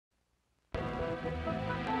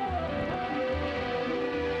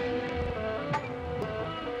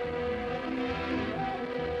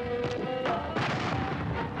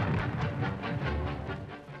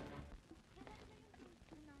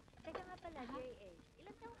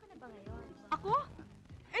Ako?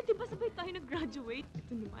 Eh, di ba sabay tayo nag-graduate?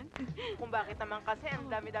 Ito naman. Kung bakit naman kasi ang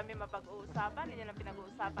dami-dami mapag-uusapan, yun ang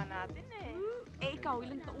pinag-uusapan natin eh. Eh, ikaw,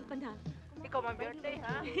 ilang taong ka na? Ikaw ang birthday,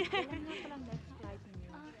 ha?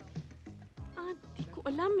 Di ko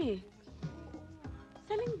alam eh.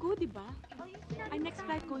 Sa linggo, di ba? Our next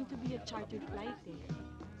flight going to be a chartered flight eh.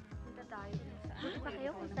 Buti pa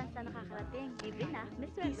kayo kung saan nakakarating. Libre na, may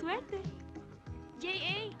Di swerte.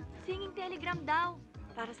 J.A., singing telegram daw.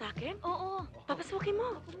 Para sa akin? Oo. Papasukin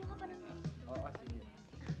mo. Kumuha pa ng...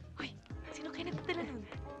 Uy, sino kayo nagpadala nun?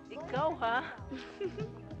 Ikaw, ha?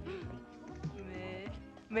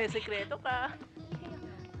 May sekreto ka.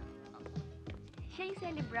 Siya yung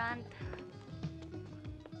celebrant.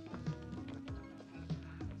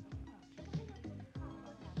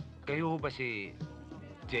 Kayo ba si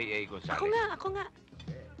J.A. Gonzalez? Ako nga.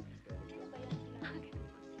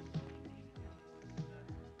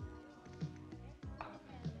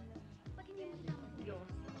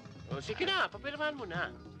 O, sige na, papirmahan mo na.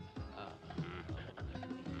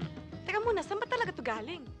 Teka muna, saan ba talaga to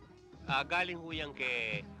galing? Galing ho yan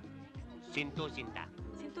kay Sinto Sinta.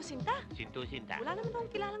 Sinto Sinta? Sinto Sinta. Wala naman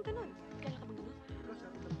akong kilalang ganun. Kailan ka bang ganun?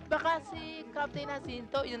 Baka si Captain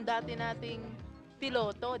Jacinto, yung dati nating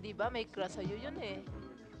piloto, di ba? May crush sa'yo yun eh.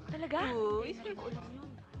 Talaga? Uy. Hindi ko alam yun.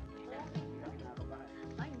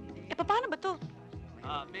 Eh, paano ba to?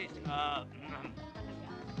 Miss,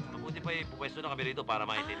 mabuti pa pupwesto na kami rito para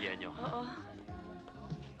maintindihan nyo. Oo.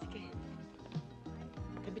 Sige.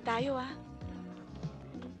 Gabi tayo, ah.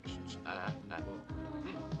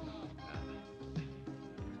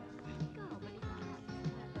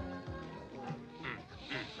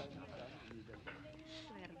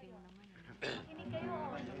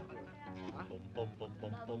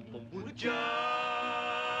 Budya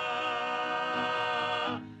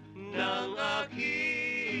ng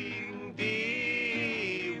aking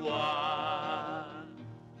diwa,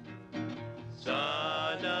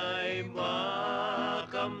 sana'y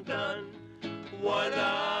makamtan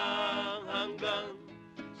walang hanggang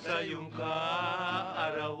sa iyong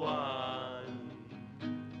kaarawan.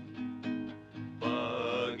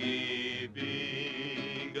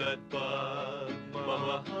 Pag-ibig at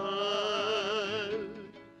pagmamahal,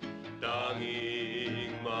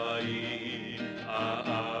 tanging maiaalay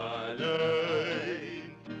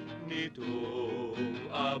nitong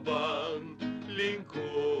abang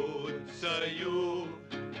lingkod sa'yo,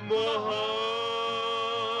 mahal.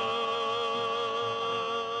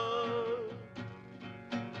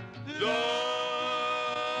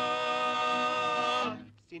 Love!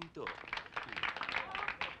 Sinto.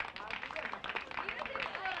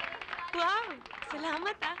 Wow!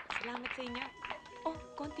 Salamat, ah. Salamat sa inyo. Oh,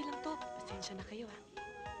 konti lang to. Pasensya na kayo, ah.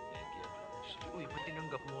 Thank you. Uy, ba't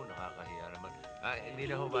tinanggap mo? Nakakahiya naman. Hindi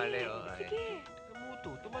na humali, oh. Sige. Kamuto,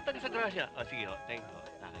 tumatag sa grasya. Sige ho, thank you.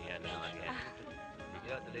 Nakaya na naman yan. Sige,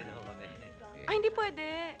 tuloy na ho kami. Ay, hindi pwede.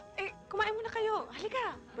 Eh, kumain muna kayo.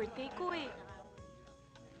 Halika. Birthday ko, eh.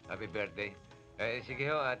 Happy birthday. Sige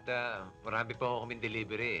ho, at marami pa ho kaming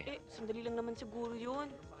delivery. Eh, sandali lang naman siguro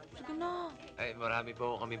yun. Sige na. Marami pa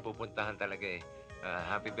ho kaming pupuntahan talaga eh.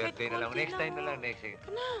 Happy birthday na lang. konti Next time na lang. lang. Next time.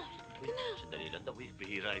 Sige na. Sige na. Sandali lang daw,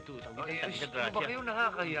 bihira ito. Ang Ay, bitang sa ano grasya. ba kayo?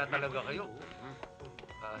 Nakakahiya talaga kayo.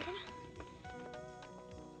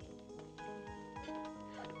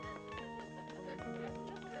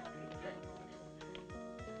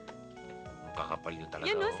 Kakapal nyo talaga.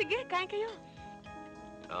 Yan, no? oh. Sige, kain kayo.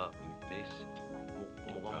 Miss,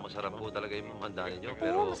 mukhang masarap po talaga yung handa ninyo.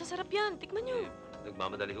 Pero Oo, masasarap yan. Tikman nyo.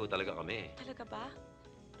 nagmamadali ho talaga kami. Talaga ba?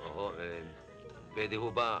 Oo, pwede ho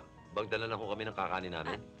ba bagdala na ho kami ng kakanin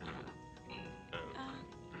namin? Ah,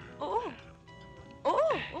 oo.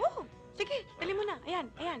 Oo, oo. Sige, dali mo na. Ayan,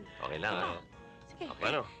 ayan. Okay lang, Ito pa. ano? Sige.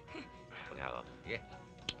 Ano? Okay ako. Sige.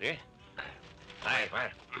 Sige. Ay,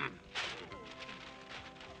 fire.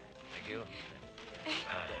 Thank you.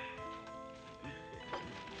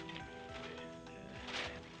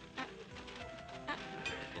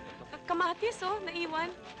 Kamatis, oh, naiwan.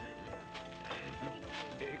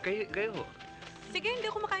 Kayo ho. Sige, hindi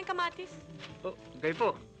ako makain kamatis. Oh, kayo po.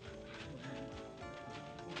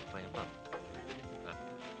 Fine, ma'am.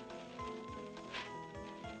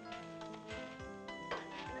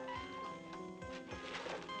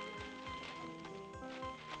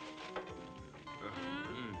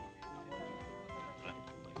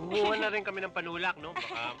 Kukuha na rin kami ng panulak, no?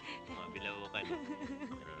 Baka mabilaukan.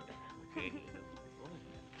 Okay.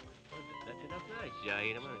 That's enough, guys.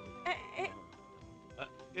 Yahay naman.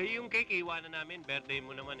 Yung cake, iwanan namin. Birthday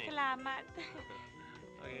mo naman eh. Salamat.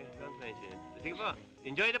 Okay, don't mention it. Sige po.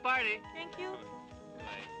 Enjoy the party. Thank you.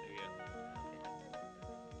 Bye.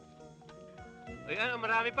 Sige. Ayan,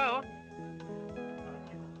 marami pa, oh.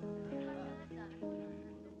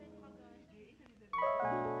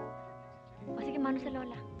 O sige, mano sa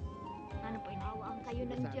lola. Mano po ina. Awaan kayo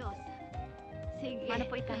ng Diyos. Sige. Mano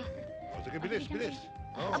po ita. O, sige, bilis, bilis.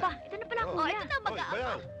 Oh. Aba, ito na pala ang Oh. kuya. Ito na, Oy,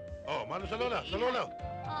 bayaw. Oh, mano sa lola, sa lola.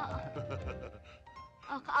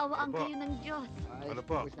 Kaawaan Opo. kayo ng Diyos. Ano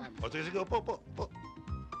po? O, sige, sige, upo, upo, upo.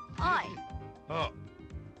 Oy, Oh,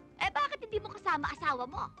 bakit hindi mo kasama asawa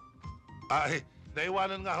mo? ay,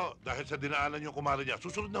 naiwanan nga ho dahil sa dinaanan yung kumari niya.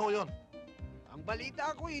 Susunod na ho yun. Ang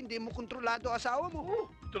balita ko, hindi mo kontrolado asawa mo.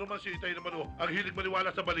 Ito naman si Itay naman ho, ang hilig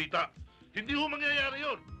maniwala sa balita. Hindi ho mangyayari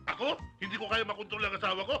yun. Ako, hindi ko kaya makontrol ang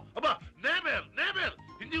asawa ko. Aba, never, never.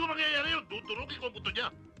 Hindi ho mangyayari yun. Dudurugin ko ang buto niya.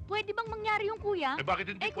 Pwede bang mangyari yung kuya? Eh, bakit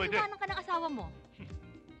hindi Kung pwede? iwanan ka ng asawa mo.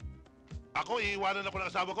 Ako, iiwanan ako ng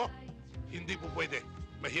asawa ko? Hindi po pwede.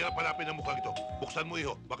 Mahirap hanapin ang mukhang ito. Buksan mo,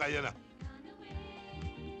 iho. Baka yan na.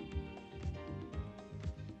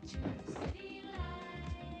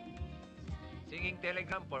 Singing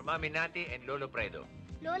telegram for Mami Nati and Lolo Fredo.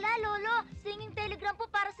 Lola, Lolo, singing telegram po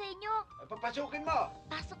para sa inyo. Papasukin mo.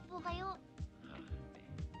 Pasok po kayo.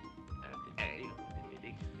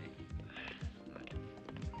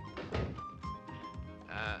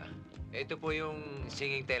 Ito po yung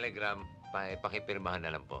singing telegram. Pakipirmahan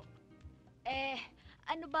na lang po.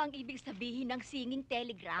 Ano ba ang ibig sabihin ng singing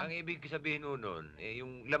telegram? Ang ibig sabihin nun,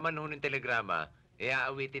 yung laman ho ng telegrama,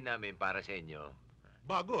 aawitin namin para sa inyo.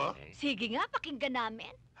 Bago, ha? Sige nga, pakinggan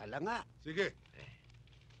namin. Hala nga. Sige.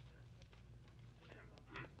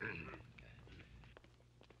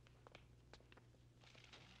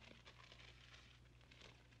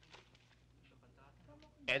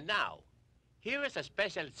 And now, here is a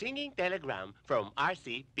special singing telegram from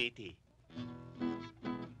RCPT.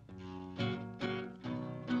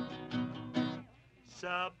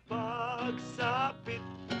 Sa pagsapit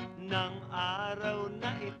ng araw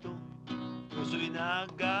na ito, puso'y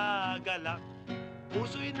nagagalak,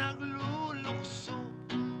 puso'y naglulukso.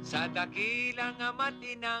 Sa dakilang ama't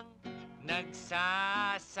inang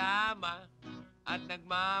nagsasama at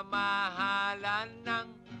nagmamahalan ng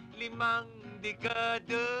 5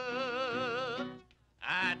 dekada.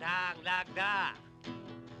 At ang lagda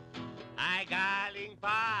ay galing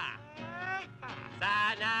pa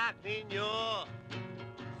sa anak ninyo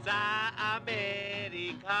sa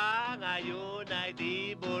Amerika. Ngayon ay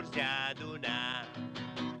diborsyado na.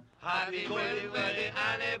 Happy wedding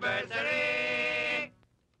anniversary!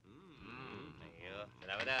 Thank you.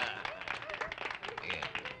 Salamat na.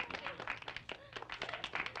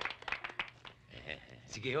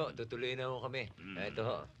 Sige ho, tutuloy na ho kami. Ito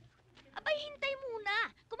ho. Abay, hintay muna.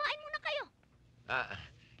 Kumain muna kayo.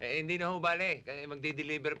 Hindi na ho bale.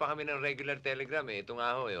 Magdi-deliver pa kami ng regular telegram eh. Ito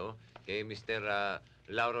nga ho kay Mr.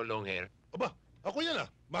 Lauro Longhair. Aba, ako yan,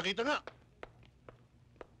 Makita nga.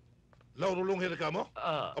 Lauro Longhair ka mo?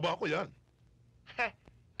 Aba, ako yan.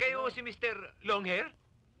 Kayo si Mr. Longhair?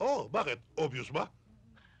 Oh, bakit? Obvious ba?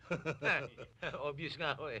 Obvious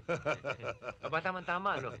nga ho eh. Aba,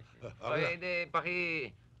 tama-tama, no? O, Okay. hindi,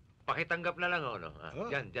 pakitanggap na lang ho, no?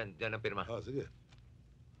 Diyan ang pirma. Sige.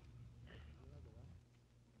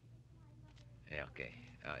 Okay.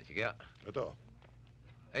 Sige ho. Ito.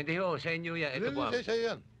 Hindi ho, sa inyo yan. Ito po. Sa'yo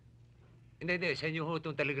yan. Hindi, sa inyo ho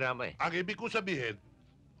itong telegrama eh. Ang ibig ko sabihin,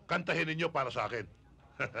 kantahin ninyo para sa akin.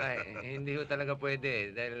 Ay, hindi ho talaga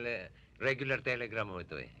pwede dahil regular telegram ho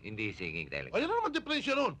ito eh. Hindi singing telegram. Ayun na naman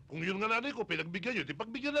diferensya nun. Kung yun nga nanay ko, pinagbigyan nyo, di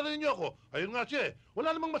pagbigyan na rin nyo ako. Ayun nga siya eh.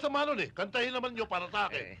 Wala namang masama nun eh. Kantahin naman nyo para sa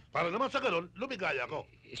akin. Para naman sa ganun, lumigaya ko.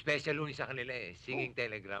 Special ho sa kanila eh. Singing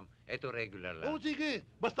telegram. Ito regular lang. Oo, sige.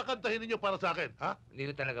 Basta kantahin ninyo para sa akin, ha? Hindi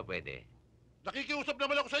ho talaga pwede. Nakikiusap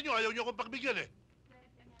naman ako sa inyo, ayaw nyo akong pagbigyan eh.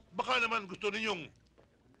 Baka naman gusto ninyong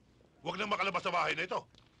huwag nang makalabas sa bahay na ito.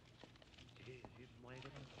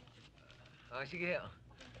 Sige.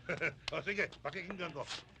 O sige, pakikinggan ko.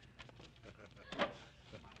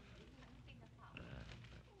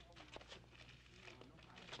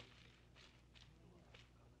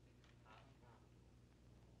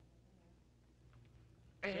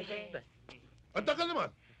 Ang tagal naman.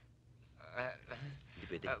 Hindi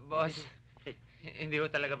pwede. Boss, hindi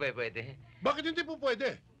ho talaga pwede. Bakit hindi po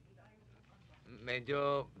pwede?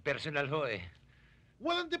 Medyo personal ho eh.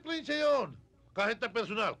 Walang diferensya yun. Kahit na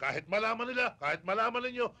personal, kahit malaman nila, kahit malaman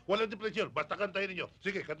ninyo, walang diferensya yun. Basta kantahin ninyo.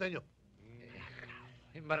 Sige, kantahin nyo.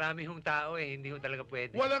 Marami hong tao eh. Hindi ho talaga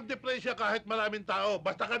pwede. Walang diferensya kahit maraming tao.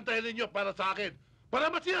 Basta kantahin ninyo para sa akin. Para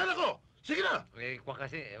masiyahan ako. Sige na. Kung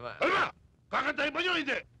kasi... Ano ba? Kakantahin ba nyo?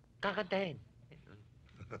 Hindi. Kakantahin.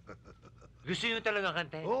 Gusto nyo talaga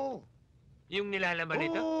kantahin? Oo. Yung nilalaman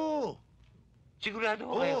nito? Oo. Sigurado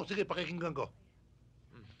ko kayo. Oo, sige, pakikinggan ko.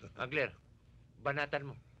 Agler,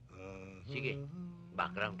 banatan mo. Sige,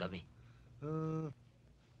 background kami.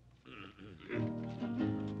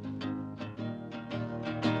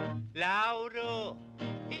 Lauro,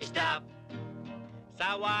 stop!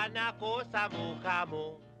 Sawa na ko sa mukha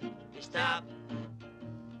mo. Stop!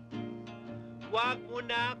 Huwag mo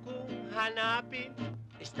na akong hanapin.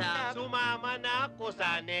 Stop! Sumama na ako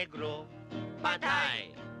sa negro.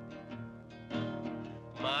 Patay!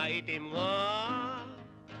 Maitim nga.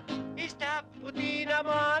 Stop! Puti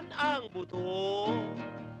naman ang buto.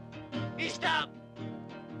 Stop!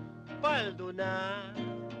 Paldo na.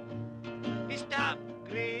 Stop!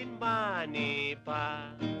 Green money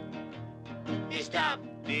pa. Stop!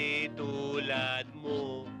 Di tulad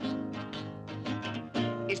mo.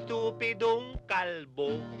 Estupidong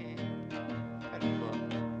kalbo. Kalbo.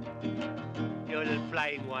 Your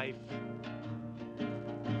flying wife.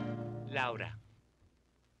 Laura.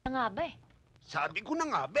 Nga ba eh? Sabi ko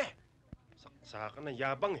na nga, be. Sa ka na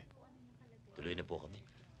yabang eh. Tuloy na po kami.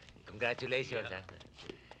 Congratulations, ha?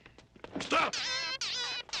 Stop!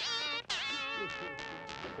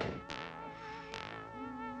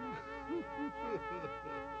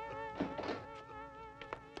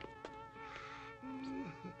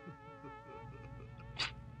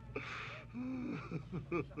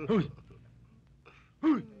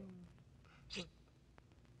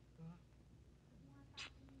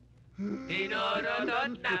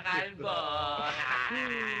 Tinurutot na kalbo.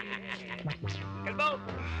 Kalbo!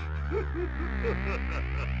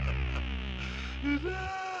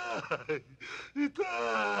 Itay!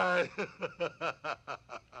 Itay!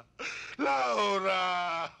 Laura!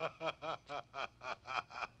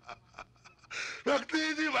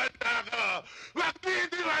 Magtitibanda ka!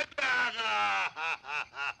 Magtitibanda ka!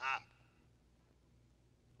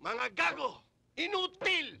 Mga gago!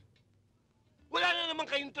 Inutil! Wala na naman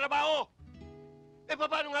kayong trabaho! Eh,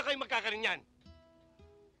 paano nga kayo magkakaroon yan?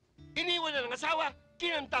 Iniwan na ng asawa,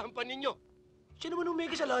 kinantahan pa ninyo. Siya naman may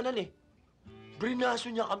kasalanan eh. Brinaso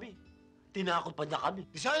niya kami. Tinakot pa niya kami.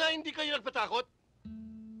 Di sana hindi kayo nagpatakot.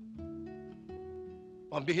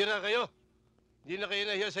 Pambihira kayo. Hindi na kayo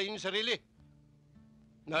nahiya sa inyong sarili.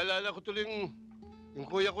 Naalala ko tuloy yung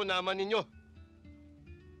kuya ko naman ninyo.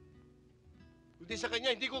 Kundi sa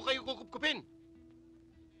kanya, hindi ko kayo kukupkupin.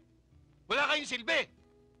 Wala kayong silbi.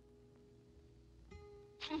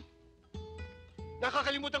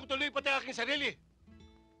 Nakakalimutan ko tuloy pati aking sarili.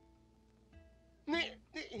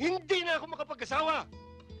 Hindi na ako makapag-asawa.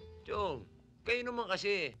 Chong, kayo naman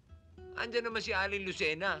kasi. Andyan naman si Aling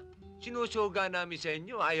Lucena. Sinusuga namin sa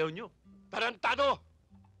inyo. Ayaw nyo. Tarantado!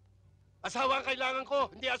 Asawa ang kailangan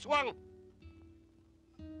ko, hindi aswang.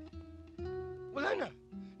 Wala na.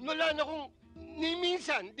 Wala na kung ni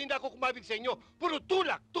minsan hindi na ako kumabig sa inyo. Puro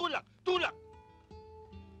tulak, tulak, tulak.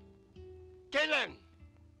 Kailan?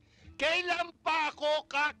 Kailan pa ako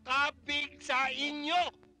kakabig sa inyo?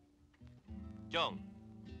 Jong,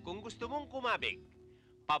 kung gusto mong kumabig,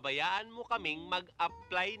 pabayaan mo kaming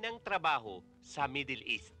mag-apply ng trabaho sa Middle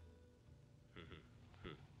East.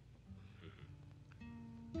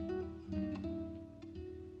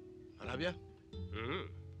 Arabia?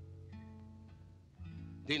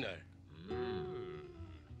 Dinar?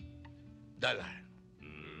 Dollar?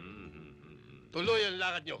 Tuloy ang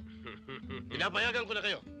lakad nyo. Pinapayagan ko na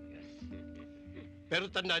kayo. Pero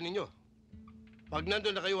tandaan ninyo, pag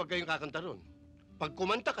nandun na kayo, huwag kayong kakanta ron. Pag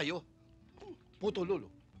kumanta kayo, puto lolo.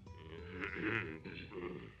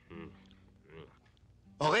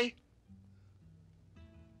 Okay?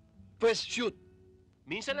 Pues shoot.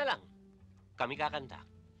 Minsan na lang, kami kakanta.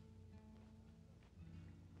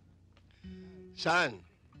 Saan?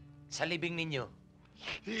 Sa libing ninyo.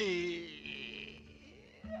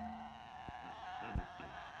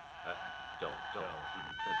 Chong.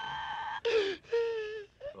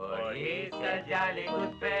 For he's a jolly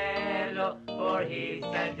good fellow. For he's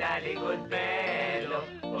a jolly good fellow.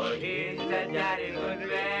 For he's a jolly good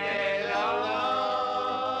fellow.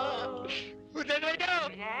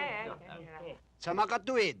 Sa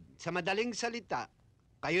makatuwid, sa madaling salita,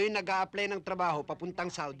 kayo'y nag-a-apply ng trabaho papuntang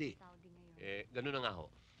Saudi. Eh, ganun na nga ho.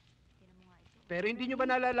 Pero hindi nyo ba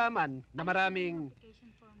nalalaman na maraming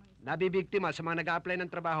nabibiktima sa mga nag-a-apply ng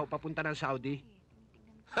trabaho papunta ng Saudi?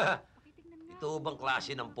 Ito bang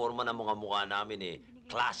klase ng forma ng mga mukha namin eh?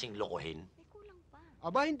 Klaseng lokohin?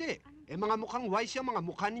 Aba, hindi. Eh, mga mukhang wise yung mga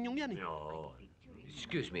mukha ninyong yan eh. No.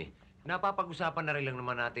 Excuse me. Napapag-usapan na rin lang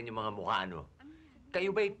naman natin yung mga mukha, ano? Kayo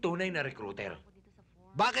ba'y tunay na recruiter?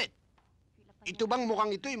 Bakit? Ito bang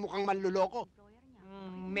mukhang ito mukhang manluloko?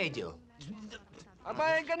 Medyo.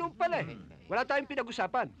 Aba, ganun pala eh. Wala tayong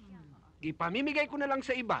pinag-usapan. Ipamimigay ko na lang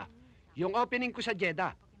sa iba yung opening ko sa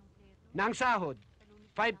Jeddah. Na ang sahod,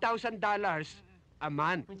 $5,000 a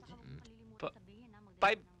month.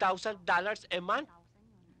 $5,000 a month?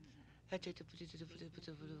 100,000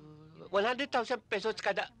 pesos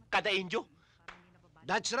kada inyo?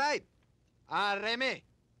 That's right. Reme,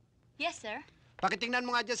 Yes, sir. pakitingnan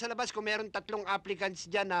mo nga dyan sa labas kung meron 3 applicants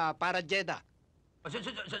dyan na para Jeddah.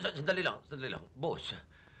 Sandali lang, sandali lang. Boss,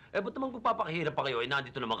 ba't naman kung papakihirap pa kayo,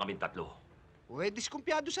 nandito naman kami 3.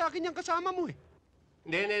 Diskumpiyado sa akin yung kasama mo eh.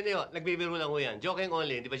 Hindi. Nagbibiro lang ho yan. Joking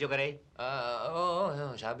only, di ba, Joke Ray?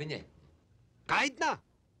 Oo, sabi niya. Kahit na,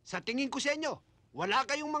 sa tingin ko sa inyo, wala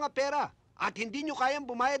kayong mga pera at hindi nyo kayang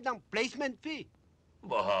bumayad ng placement fee.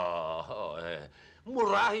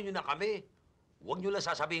 Murahin nyo na kami. Huwag nyo lang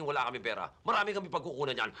sasabihin wala kami pera. Marami kami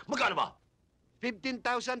pagkukunan yan. Magkano ba?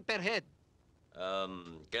 15,000 per head.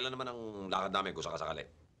 Kailan naman ang lakad namin kung sakasakali?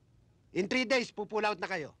 In 3 days, pupull out na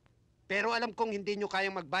kayo. Pero alam kong hindi nyo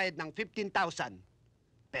kayang magbayad ng 15,000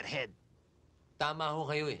 per head. Tama ho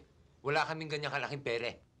kayo eh. Wala kaming ganyan kalaking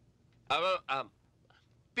pere.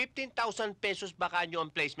 15,000 pesos ba kanyo ang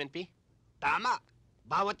placement fee? Tama.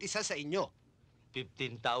 Bawat isa sa inyo.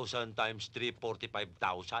 15,000 times 3,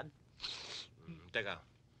 45,000? Teka,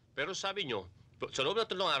 pero sabi nyo, sa loob ng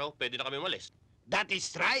 3 araw, pwede na kami umalis. That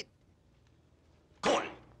is right. Call!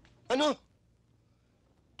 Ano?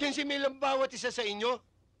 15,000 ang bawat isa sa inyo?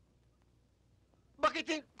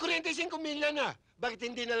 Bakit 45,000 na? Bakit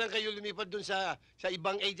hindi na lang kayo lumipad dun sa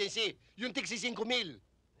ibang agency? Yung tigsi 5,000.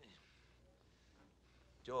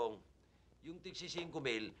 Chong, yung tigsi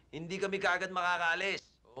 5,000, hindi kami kaagad makakaalis.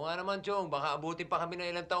 Oo nga naman, Chong. Baka abutin pa kami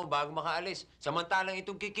ng ilang taon bago makaalis. Samantalang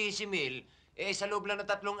itong kikisimil, sa loob lang ng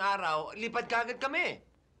 3 araw, lipad kaagad kami.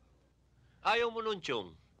 Ayaw mo nun,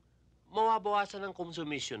 Chong. Mawabawasan ang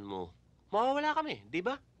consumption mo. Mawawala kami, di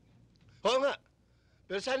ba? Oo nga.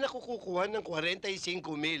 Pero saan ako kukuha ng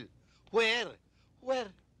 45,000? Where?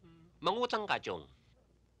 Mangutang ka, Chong.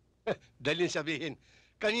 Dalhin sabihin,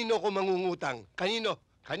 kanino ko mangungutang? Kanino?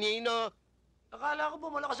 Akala ko ba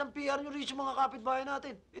malakas ang PR nyo rin sa mga kapitbahay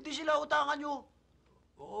natin? Hindi sila utangan nyo.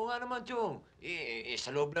 Oo nga naman, Chong.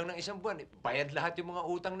 Sa loob lang ng 1 buwan, bayad lahat yung mga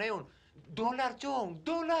utang na yun. $1, Chong,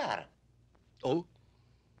 $1. Oh?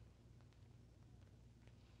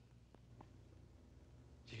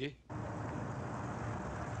 Sige.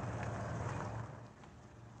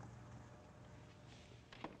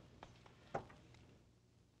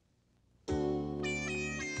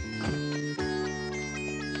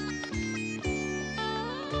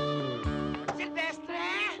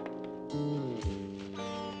 Silvestre!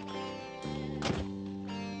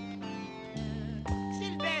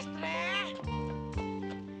 Silvestre!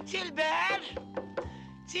 Silver!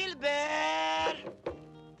 Silver! Silver!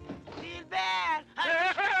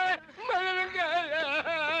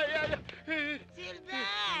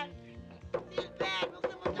 Silver! Silver!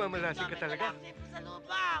 Buksan mo Magmamalasig ka talaga. May sa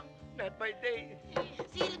lubang! Not by day.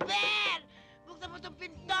 Silver! Buksan mo itong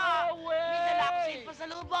pinto! No way! May dala akong silpa sa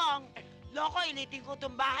lubong! Loko, ilitin ko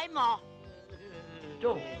itong bahay mo!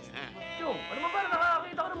 Chong, ano ba parang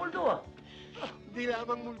nakakakita ka ng multo ah? Hindi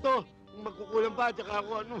lamang multo. Magkukulang pa, tsaka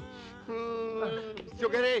ako ano.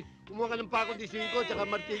 Sugare, kumuha ka ng pakong 15, tsaka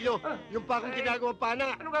martilyo. Yung pakong ginagawa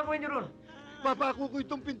pana. Ano gagawin niyo ron? Papako ko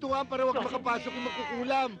itong pintuan para wag makapasok yung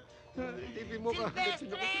magkukulam. Tipin mo ka.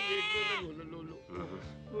 Silvestre!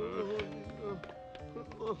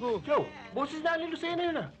 Chong, boses na Aling Lucena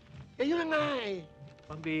yun ah. Eh, yun na nga eh.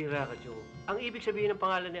 Pambihira ka, Chong. Ang ibig sabihin ng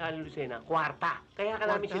pangalan ni Aling Lucena, kwarta. Kaya ka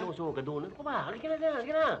namin Kwarta? sinusunod. Ano ka ba? Halika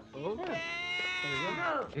na. Oh?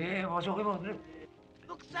 Pasukin mo.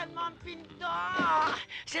 Buksan mo ang pinto!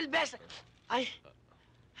 Silvestre! Ay,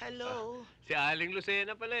 hello. Si Aling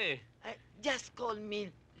Lucena pala eh. Just call me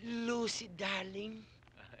Lucy, darling.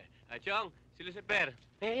 Chong, si Lucifer.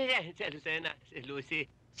 Si Lucena, si Lucy.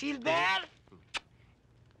 Silver!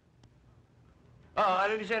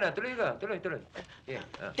 Aling Lucena, tuloy ka. Tuloy. Yeah.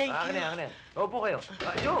 Thank Akin you. na. Opo kayo.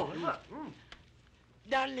 Chong, ano ba?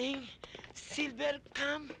 Darling, Silver,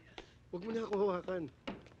 come. Huwag mo na ako hawakan.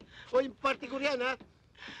 O, yung party ko riyan, ha?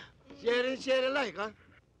 Share alike, ha?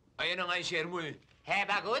 Ayun na nga yung share mo eh.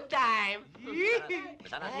 Have a good time.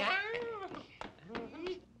 Sana.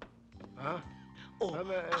 Ha? Oh,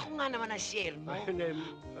 Tama, ako nga naman ang share mo. Ayun,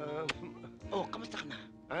 Oh, kamusta ka na?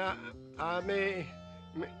 may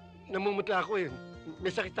namumutla ako eh.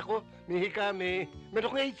 May sakit ako, may hika, meron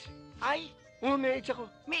akong AIDS. Ay, Oo, may AIDS ako.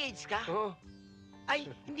 may AIDS ka? Oo. Ay,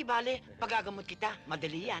 hindi bale. Pagagamot kita.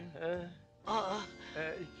 Madali yan. Oo.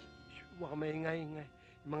 Huwag ka maingay.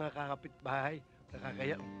 Yung mga kakapit-bahay,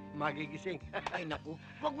 nakakaya, magigising. Ay, naku.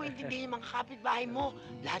 Huwag mo intindihin yung mga kapitbahay mo.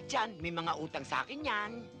 Lahat yan, may mga utang sa akin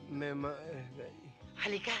yan.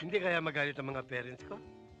 Halika. Hindi kaya magalit ang mga parents ko?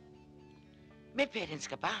 May parents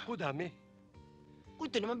ka pa? Ako dami.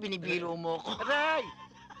 Ito naman binibiro mo ko. Aray!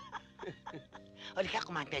 Halika,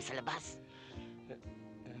 kumain tayo sa labas.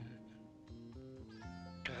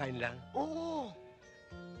 Kakain lang? Oo.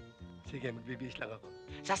 Sige, magbibihis lang ako.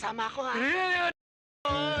 Sasama ako, ha?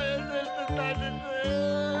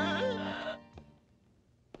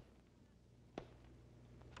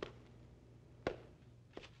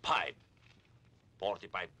 Five.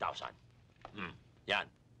 45,000. Yan.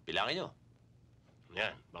 Bilangin nyo.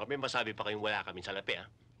 Yan. Baka may masabi pa kayong wala kaming salapi, ha?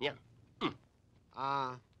 Yan.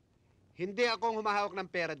 Hindi ako ang humahawak ng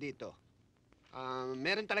pera dito.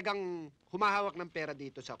 Meron talagang humahawak ng pera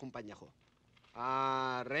dito sa kumpanya ko.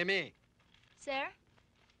 Remy, Sir?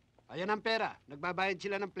 ayan ang pera. Nagbabayad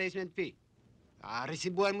sila ng placement fee.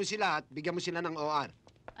 Resibuhan mo sila at bigyan mo sila ng OR.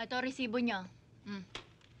 Ito, resibo niya.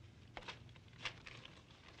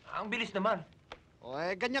 Ang bilis naman.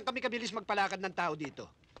 Ganyan kami kabilis magpalakad ng tao dito.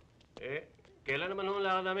 Kailan naman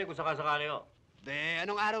humalakad namin kung sakasakali ho?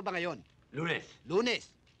 Anong araw ba ngayon? Lunes.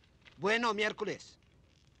 Lunes. Bueno, Miyerkules.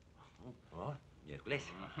 Oh, Miyerkules.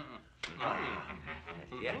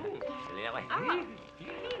 Sige. Sali ako eh.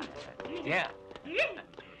 Sige.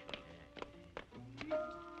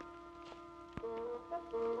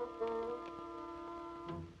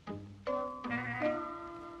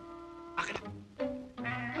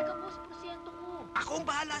 Teka, boss, porsyento ko. Ako ang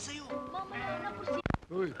bahala sa'yo. Mamaya na, porsyento.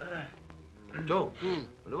 Uy, Chong,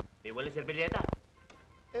 may walang serbilyeta.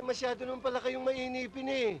 masyado naman pala kayong mainipin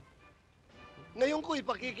eh. Ngayon ko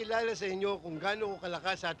ipakikilala sa inyo kung gaano ko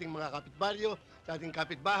kalakas sa ating mga kapitbaryo, sa ating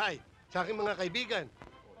kapitbahay, sa aking mga kaibigan.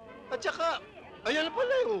 At saka, ayan na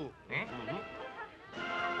pala yung...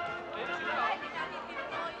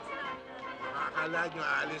 Akala nyo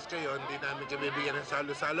aalis kayo, hindi namin kayo bibigyan ng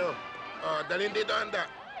salo-salo. Oh, dalhin dito, handa.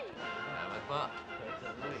 Salamat po.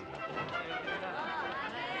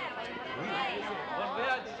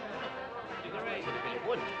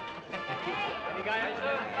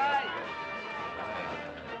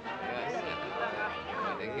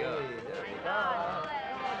 Thank you.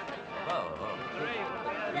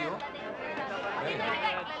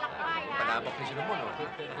 Palabak ni Solomon, oh.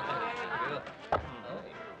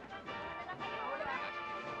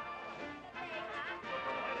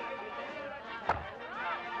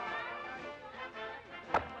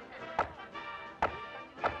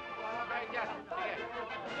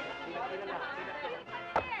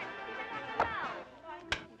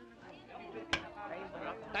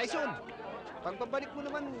 Tyson, pagbabalik mo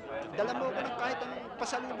naman, dala mo ako ng kahit anong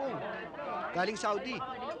pasalubong. Galing Saudi.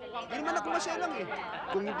 Hindi naman ako maselang eh.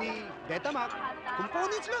 Kung hindi Betamac,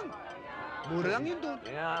 components lang. Mura lang yun doon.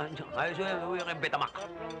 Kaya, ayos yun, uwi kay Betamac.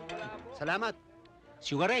 Salamat.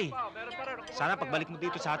 Sugar Ray, sana pagbalik mo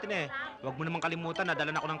dito sa atin huwag mo naman kalimutan na dala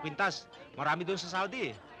na ako ng kwintas. Marami doon sa Saudi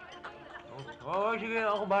Oo, sige,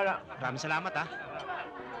 ako bahala. Maraming salamat ha.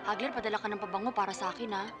 Hagler, padala ka ng pabango para sa akin,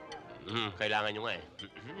 ha? Kailangan nyo nga eh.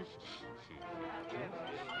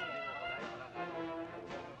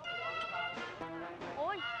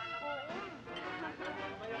 Oy,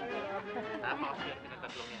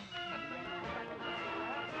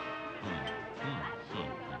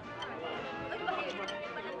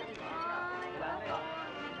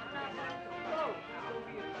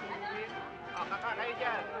 Kakakain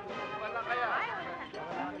dyan. Wala kaya.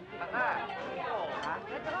 Kaka.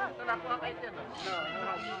 Ito na, kuha kayo dyan.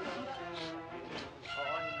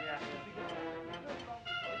 Oo, hindi yan.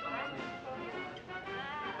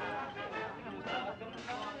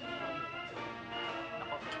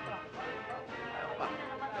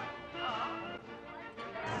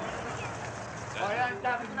 O yan,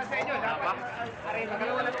 sabi ko na sa inyo. Dapat, aray na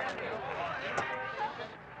kayo.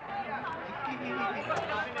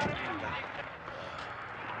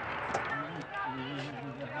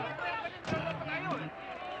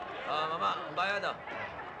 Mama, ang bayad ah.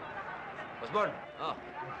 Osborne, oh.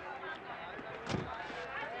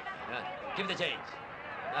 Yan, give the change.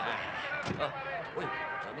 Uy,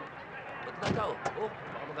 sabi, ba't na tao? Oh,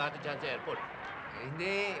 baka maghatid dyan sa airport.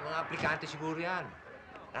 Hindi, mga aplikante siguro yan.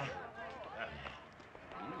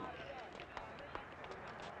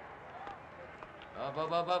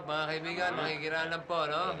 Bob, mga kaibigan, makikiraan lang po,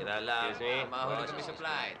 no? Makikiraan lang. Excuse me. Mahuli kami sa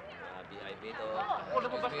flight. VIP to. Ako,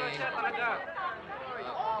 lumabas na siya talaga.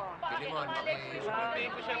 Pilimon, Hindi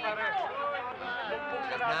ko siya pare.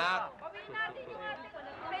 Anak.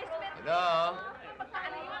 Hello?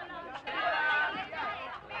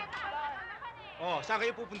 Saan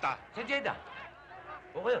kayo pupunta? Sa Jeddah.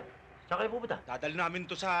 O kayo? Saan kayo pupunta? Dadali namin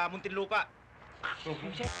to sa Muntinlupa.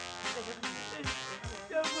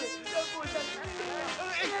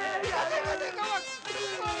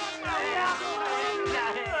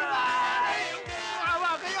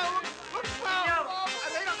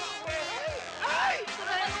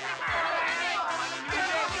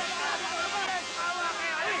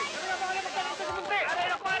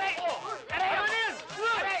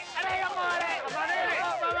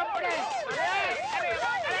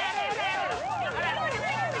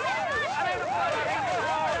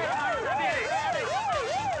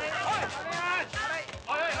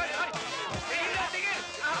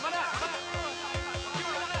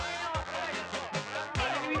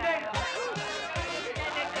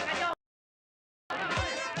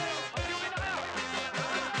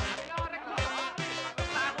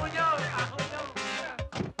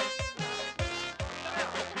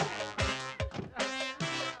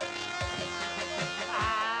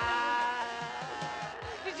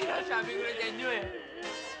 Sabi ko na sa inyo eh.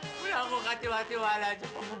 Wala akong katiwa-tiwala sa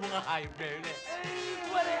pamumunga hayop na yun eh.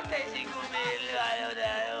 45,000 ayaw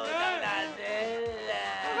na utang natin.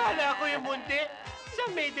 Akala ko yung munti. Sa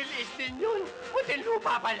Middle East din yun. Munti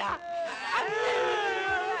lupa pala.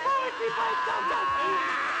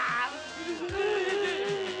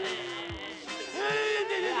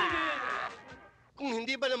 45,000. Kung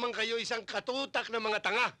hindi ba naman kayo isang katutak na mga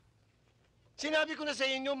tanga? Sinabi ko na sa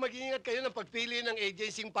inyo, mag-iingat kayo ng pagpili ng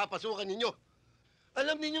agency papasukan ninyo.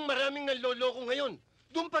 Alam ninyong maraming nanloloko ngayon.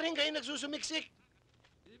 Doon pa rin kayo nagsusumiksik.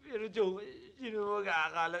 Pero Chong, sino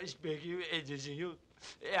mag-aakala speki yung agency yun?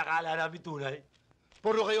 Eh, akala namin tunay.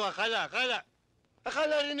 Puro kayo akala.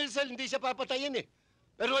 Akala rin nila hindi siya papatayin eh.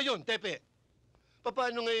 Pero ayun, Tepe,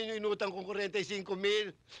 paano ngayon yung inutang kong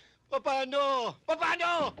 45,000? Paano?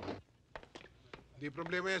 Di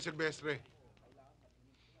problema yan, Silvestre.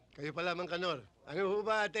 Kayo pa lamang, Kanor. Ano ho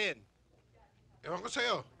ba atin? Ewan ko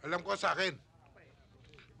sa'yo. Alam ko sa akin.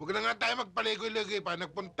 Huwag na nga tayo magpaligoy-ligoy pa.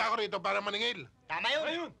 Nagpunta ko rito para maningil. Tama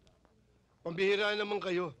yun. Pambihira naman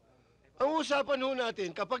kayo. Ang usapan ho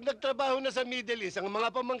natin, kapag nagtrabaho na sa Middle East, ang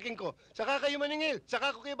mga pamangkin ko, saka kayo maningil,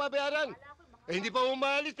 saka ko kayo babayaran. Eh, hindi pa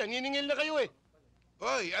umalis, naniningil na kayo eh.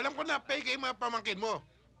 Oy, alam ko na pay kayo mga pamangkin mo.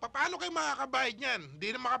 Paano kayo makakabayad niyan?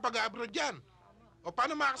 Hindi na makapag-abroad yan. O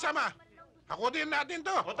paano makakasama? Hakutin natin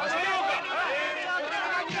to.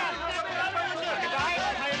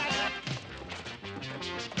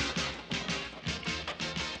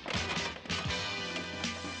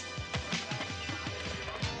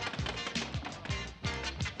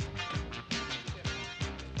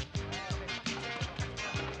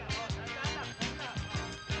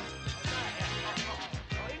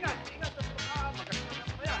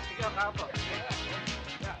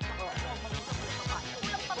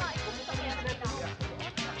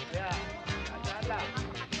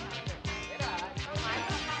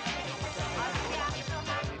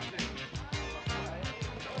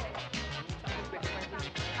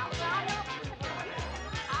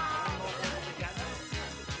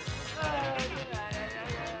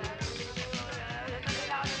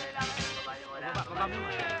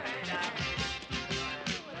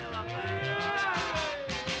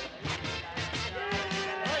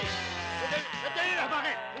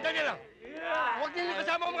 Huwag niyo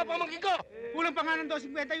kasama ang mga pamangkin ko! Kulang pa nga ng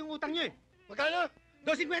 250 yung utang nyo eh. Magkano?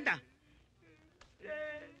 250.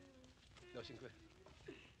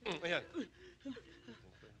 250. Ayan.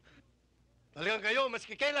 Talagang kayo,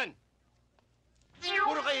 maski kailan.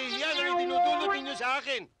 Puro kahihiyan ang itinutulot ninyo sa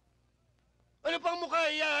akin. Ano pang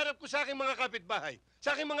mukha iyaharap ko sa aking mga kapitbahay?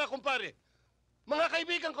 Sa aking mga kumpare? Mga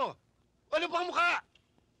kaibigan ko? Ano pang mukha?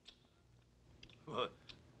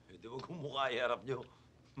 Hindi mo kung mukha iharap nyo.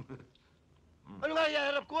 Ano nga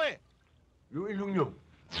iyaharap ko eh? Yung ilong nyo.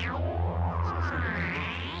 Chong.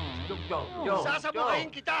 Sasabukayin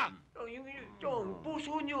kita! Chong,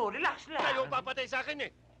 puso nyo. Relax lang. Kayo papatay sa akin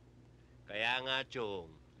eh. Kaya nga, Chong,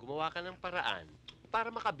 gumawa ka ng paraan para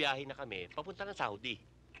makabiyahe na kami papunta ng Saudi.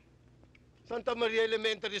 Santa Maria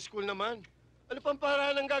Elementary School naman. Ano pang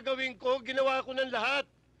paraan ang gagawin ko? Ginawa ko ng lahat.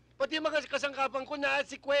 Pati mga kasangkapan ko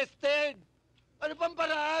na-sequestered. Ano pang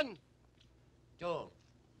paraan? Chong,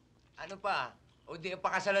 ano pa? O di ang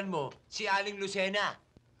pakasalan mo, si Aling Lucena.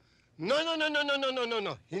 No.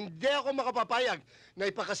 Hindi ako makapapayag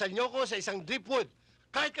na ipakasal niyo ko sa isang dripwood.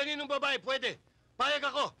 Kahit kaninong babae, pwede. Payag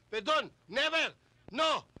ako. Pero doon, never.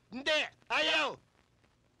 No. Hindi. Ayaw.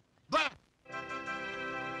 Ba?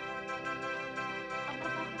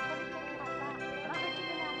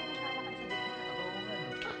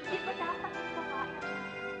 Di ba dapat ang babae?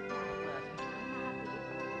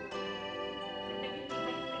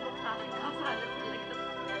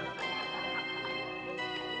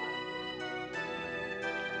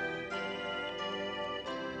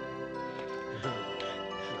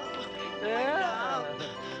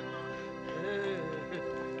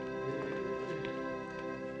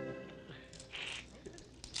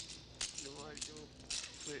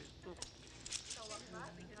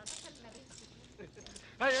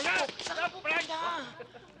 Ayun na! Saka po, Brad!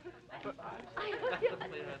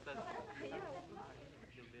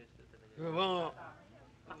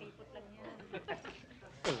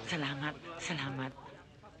 Salamat.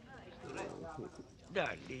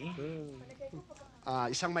 Daddy.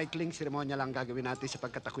 Isang maikling seremonya lang gagawin natin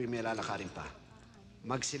sapagkat ako'y may lalakarin pa.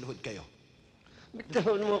 Magsilhod kayo.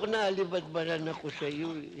 Bitawan mo ako na alibadbaran ako sa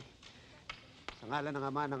iyo eh. Sa ngalan ng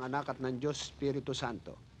Ama, ng Anak at ng Diyos, Espiritu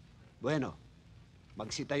Santo. Bueno,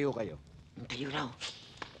 magsitayo kayo. Tayo raw.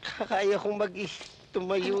 Kakaya kong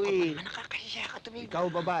tumayo eh. Nakakahiya ka tumigil. Ikaw,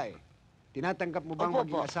 babae, tinatanggap mo bang Opo,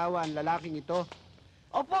 maging asawa ang lalaking ito?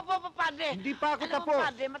 Opo, padre. Hindi pa ako Alam mo, tapos.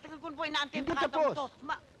 padre, matagal ko po inaantay Hindi ang katong tapos. to.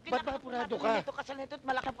 Ba't ba apurado ka? Ito kasal nito at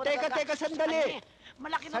malaki po Teka, nagagastos teka, sa sandali. kanya.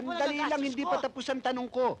 Malaki na po Sandali lang, nagagastos hindi ko. pa tapos ang tanong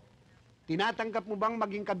ko. Tinatanggap mo bang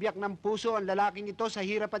maging kabiyak ng puso ang lalaking ito sa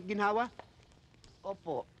hirap at ginhawa?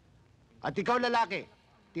 Opo. At ikaw lalaki,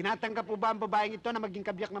 tinatanggap mo ba ang babaeng ito na maging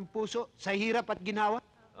kabiyak ng puso sa hirap at ginhawa?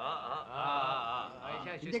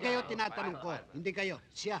 Hindi kayo tinatanong ko. Hindi kayo.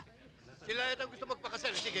 Siya. Sila yata gusto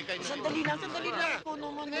magpakasal. Sige, kayo na. Sandali lang. Ito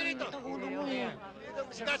naman. Sige rito. Ang ulo mo eh.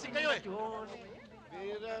 Sigasig kayo eh.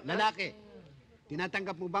 Lalaki,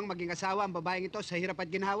 tinatanggap mo bang maging asawa ang babaeng ito sa hirap at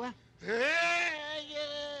ginhawa?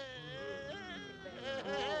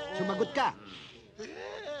 Sumagot ka.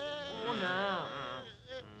 Oo na.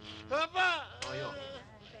 Papa!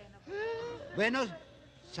 Bueno,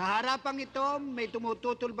 sa harapang ito, may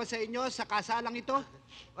tumututol ba sa inyo sa kasalang ito?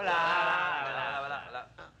 Wala.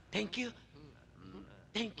 Thank you.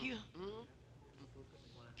 Thank you.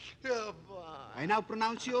 I now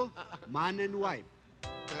pronounce you man and wife.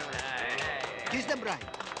 Kiss the bride.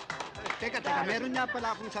 Teka, meron nga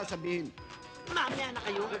pala akong sasabihin. Mamaya na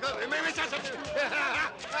kayo. May sasabihin.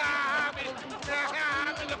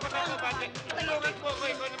 Tulungan po ako.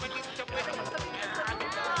 Ikaw naman dito sa pwede.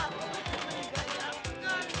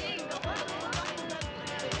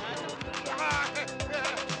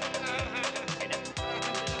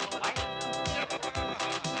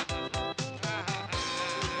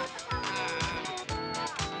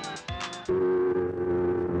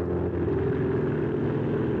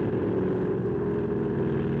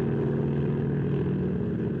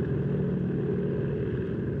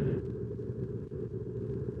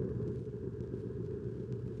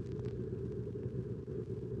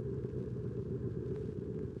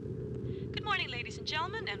 Good morning, ladies and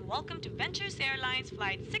gentlemen, and welcome to Ventures Airlines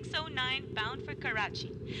Flight 609 bound for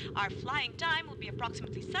Karachi. Our flying time will be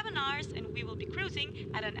approximately 7 hours, and we will be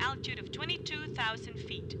cruising at an altitude of 22,000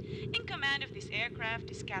 feet. In command of this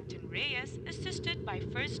aircraft is Captain Reyes, assisted by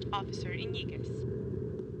First Officer Iniguez.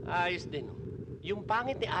 Ayos din. Yung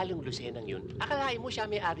pangit ni Aling Lucenang yun, akalain mo siya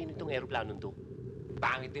may-ari nitong aeroplanong to.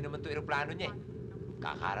 Pangit din naman to aeroplano niya eh.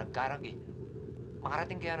 Kakarag-karag eh.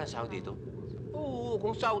 Makarating kaya ng Saudi dito? Oo,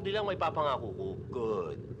 kung Saudi lang may papangako ko.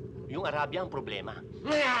 Good. Yung Arabia ang problema.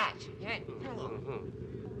 Yan.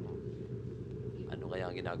 Ano kaya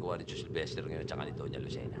ang ginagawa ni Joe Sylvester ngayon tsaka ni Doña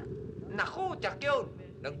Lucena? Naku, tsak yun!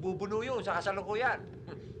 Nagbubuno yun sa kasalukuyan.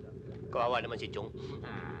 Kawawa naman si Chong.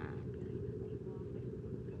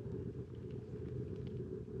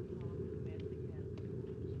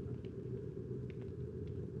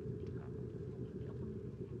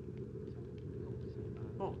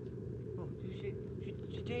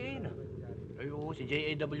 Si J.A. na. Ay, oo, si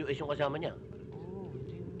J.A.W.S. yung kasama niya. Oo,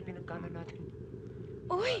 hindi pinagkanan natin.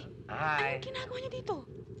 Uy! Hi. Anong ginagawa niyo dito?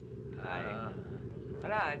 Hi.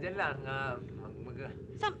 Wala, dyan lang.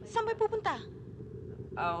 Saan ba pupunta?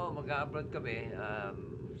 Oo, mag-abroad kami.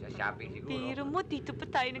 Sa shopping siguro. Biro mo, dito pa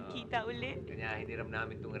tayo nagkita uli. Kanya hiniram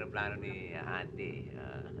namin itong aeroplano ni Auntie.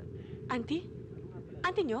 Auntie?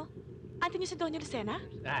 Auntie niyo? Auntie niyo si Doña Lucena?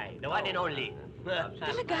 Ay, the one and only.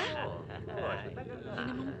 Talaga? Oo.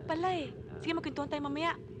 Hindi naman pala eh. Sige, magkwentuhan tayo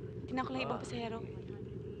mamaya. Tingnan ko lang ibang pasahero.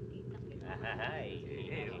 Ay.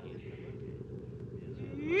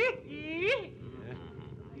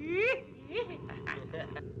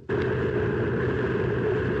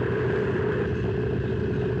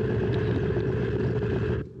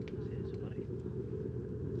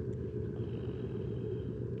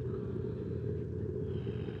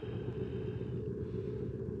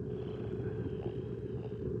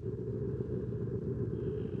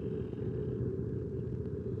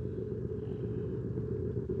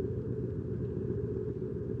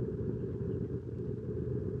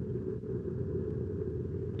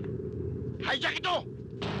 Hijack ito!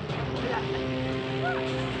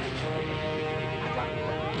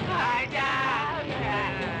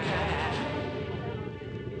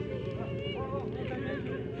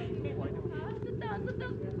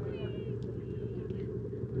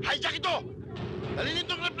 Hijack ito! Dalhin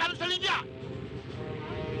itong aeroplano sa Libya!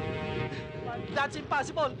 That's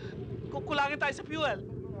impossible. Kukulangin tayo sa fuel.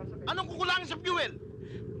 Anong kukulangin sa fuel?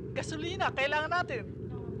 Gasolina, kailangan natin.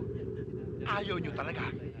 Ayaw nyo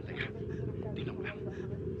talaga. Teka, tingnan mo lang.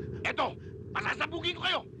 Eto, pasasabugin ko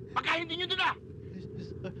kayo pagka hindi nyo doon na.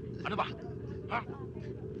 Ano ba? Ha?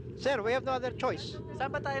 Sir, we have no other choice.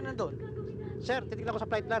 Saan ba tayo nandun? Sir, titignan ko sa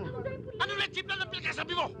flight plan. Ano na chip na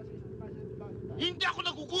pinagkasabi mo? Hindi ako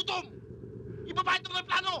nagugutom! Ibabayad ng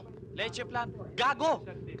plano! Leche plan. Gago!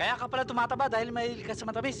 Kaya ka pala tumataba dahil mahilig ka sa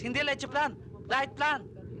matamis. Hindi leche plan. Flight plan.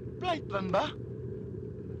 Flight plan ba?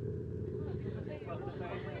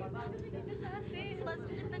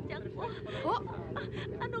 tiyan ko. Oh?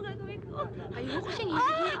 Ano gagawin ko? Ayaw ko siyang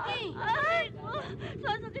hilig eh. Aray ko!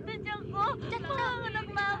 Sasakit ang tiyan ko!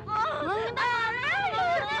 Manganganak na ako! Aray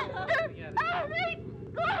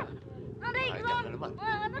ko! Aray ko!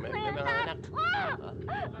 Manganganak na yan ako!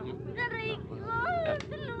 Aray ko!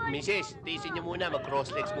 Tulungan niyo. Mrs., tiisin niyo muna.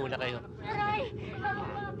 Mag-cross legs muna kayo. Aray!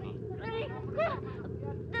 Aray ko!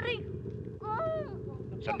 Aray ko!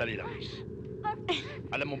 Sandali lang, miss.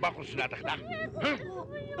 Alam mo ba kung sinatakdak? Hoy!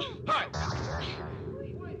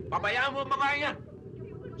 Pabayaan mo ang babae yan!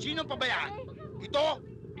 Sinong pabayaan? Ito?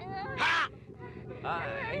 Ha?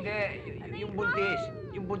 Hindi. Yung buntis.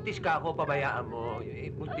 Yung buntis ka ako, pabayaan mo.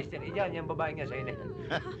 Yung buntis yan. Yan, babae nga sa'yo na yan.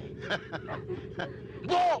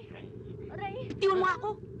 Bo! Aray! Iwan mo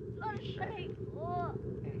ako. Aray ko!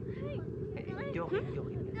 Joke.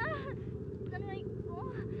 Aray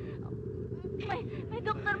ko! May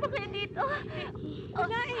doktor ba kayo dito?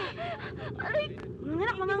 Wala eh. Aray!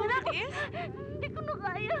 Manganganak, Is? Hindi ko na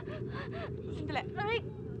kaya. Sandali. Aray!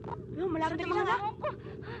 Malapit na mga anak.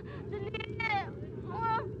 Dali!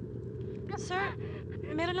 Sir,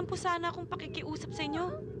 meron lang po sana akong pakikiusap sa inyo.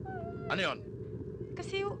 Ano yon?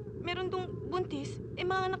 Kasi meron dong buntis,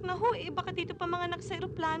 mga anak na ho, baka dito pa mga anak sa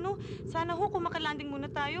eroplano. Sana ho, kung makalanding muna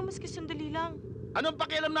tayo, maski sandali lang. Anong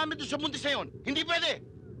pakialam namin doon sa buntis na yun? Hindi pwede!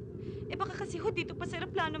 Baka kasi ho, dito pa sa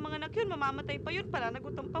eroplano mga anak yun, mamamatay pa yun,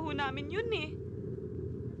 pananagutan pa ho namin yun eh.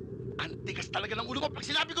 Antigas talaga ng ulo ko. Pag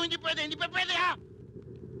sinabi ko hindi pwede ha!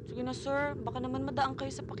 Sige na sir, baka naman madaan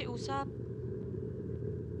kayo sa pakiusap.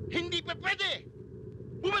 Hindi pwede!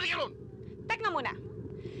 Bumalik ka ron! Tek na muna,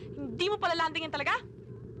 hindi mo pala landingin talaga?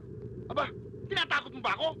 Aba, tinatakot mo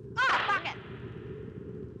ba ako? Bakit?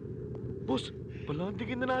 Boss,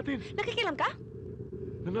 palandingin na natin. Nakikilam ka?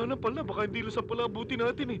 Nananampal na, baka hindi lusang palabuti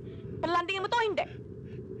natin eh. Palandingin mo to o hindi?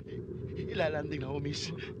 Ilalanding na ako,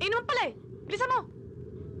 miss. Naman pala eh, bilisan mo!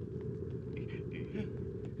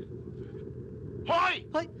 Hoy!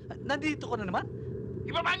 Hoy, nandito ka na naman?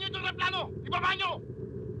 Ibaba niyo itong aeroplano! Ibaba niyo!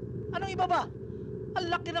 Anong ibaba? Ang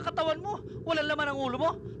laki ng katawan mo. Walang laman ang ulo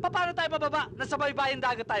mo. Paano tayo bababa? Nasa baybayin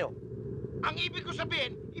dagat tayo. Ang ibig ko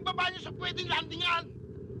sabihin, ibaba niyo sa pwedeng landingan!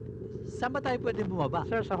 Saan ba tayo pwede bumaba?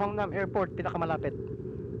 Sir, sa Hongnam Airport, pinakamalapit.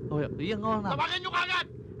 Oh, yan nga na. Tawagan niyo kagad!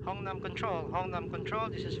 Hongnam Control,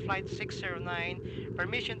 this is Flight 609.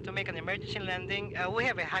 Permission to make an emergency landing. We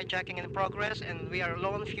have a hijacking in progress and we are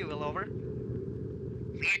low on fuel, over.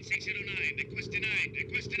 Flight 609, request denied.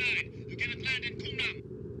 You cannot land in Kungnam.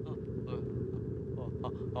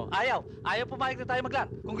 Ayaw pumayag na tayo magland.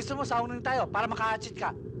 Kung gusto mo, saunin tayo para makahatsit ka.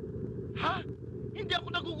 Ha? Hindi ako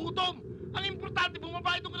nagugutom! Ang importante,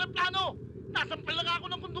 bumaba itong aeroplano! Nasampal lang ako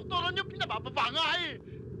ng konduktoran niyo, pinabababa nga eh!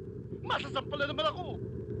 Masasampal na naman ako!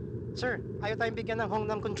 Sir, ayaw tayong bigyan ng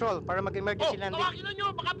Hongnam Control para mag-emergency landing. Tawagin na niyo!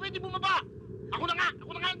 Baka pwede bumaba! Ako na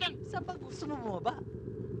nga yan! Saan ba gusto mo bumaba?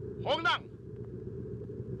 Hongnam!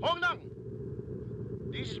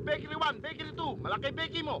 This is Bakery 1, Bakery 2, malaki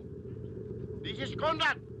Becky mo! This is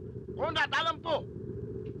Conrad, Alan Po!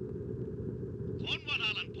 Conrad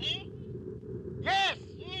Alan Po? Yes!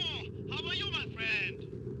 Oh, how are you, my friend?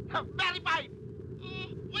 Very fine!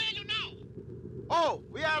 Where are you now? Oh,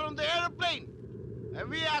 we are on the airplane, and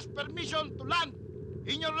we ask permission to land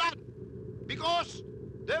in your land because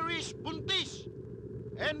there is buntis,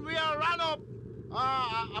 and we are run of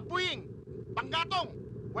apuing, panggatong.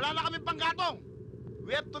 Wala na kaming panggatong.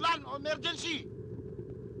 We have to land on emergency.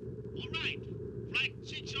 All right. Flight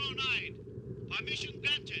 609. Permission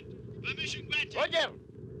granted.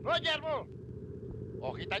 Roger mo.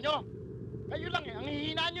 O, kita nyo? Kayo lang eh. Ang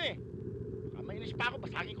hihina nyo eh. Baka mainis pa ako.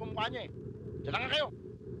 Basagin ko mukha nyo eh. Diyan lang nga kayo.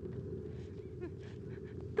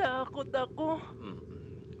 Takot ako.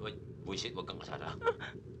 Buisit, huwag kang kasara.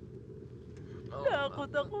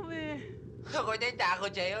 Takot ako eh. Ako din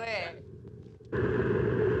takot sa'yo eh.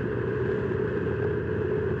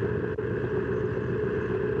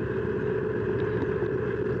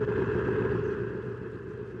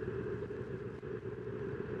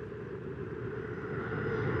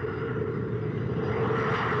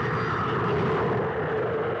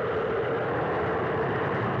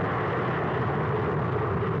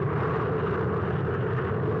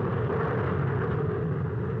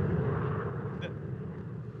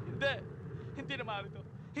 Hindi na maaari to.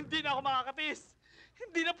 Hindi na ako makakatis.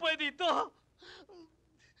 Hindi na pwede ito.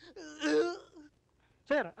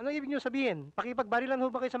 Sir, anong ibig niyo sabihin? Pakipagbarilan ho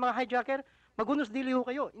ba kayo sa mga hijacker? Magunos dili ho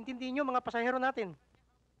kayo. Intindihin niyo mga pasahero natin.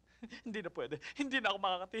 Hindi na pwede. Hindi na ako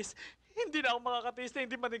makakatis. Hindi na ako makakatis na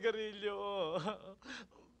hindi manigarilyo.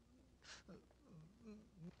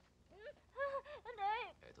 Aray!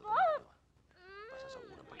 Basta sa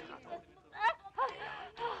unang pagkakataon.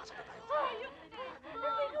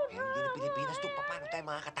 Aray ko! malas to, paano tayo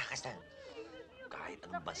makakatakas na? Kahit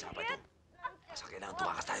anong bansa pa ito, basta kailangan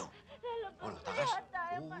tumakas tayo. Ano, takas?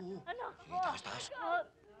 Oo. Sige, takas.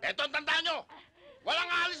 Eto ang tandaan nyo!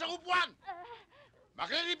 Walang aalis ang upuan!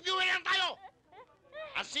 Makireview lang tayo!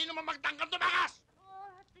 At sino man magtangkang tumakas!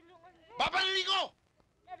 Babalili ko!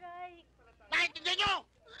 Naintindihan nyo?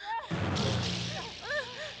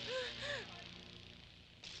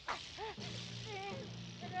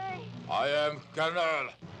 I am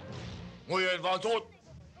Colonel Nguyen Van Tut.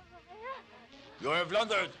 You have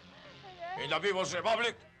landed in the People's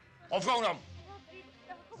Republic of Gangnam.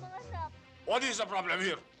 What is the problem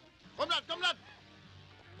here? Komlad!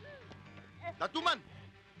 Datuman!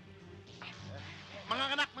 Mga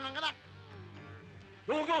anak!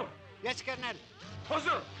 Lugo! Yes, Colonel.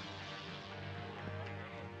 Officer!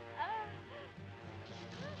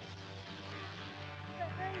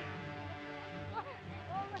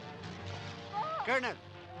 Colonel,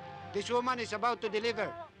 this woman is about to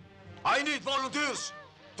deliver. I need volunteers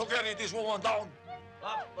to carry this woman down.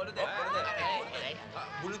 Volunteer.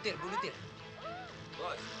 Volunteer.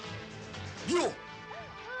 You!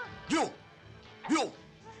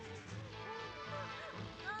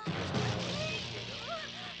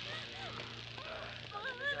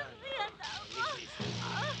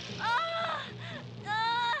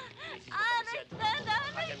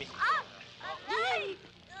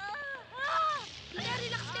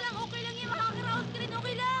 Relax ka lang, okay lang yan. Makakaraos ka rin,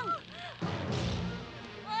 okay lang.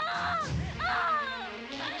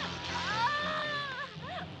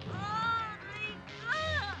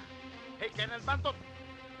 Hey, Colonel Bantot!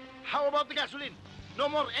 How about the gasoline? No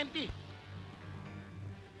more empty!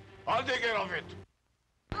 I'll take care of it.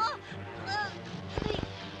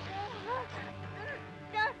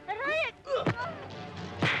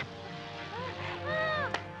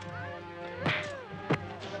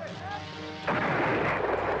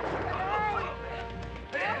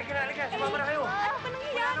 Halika, sumama na kayo.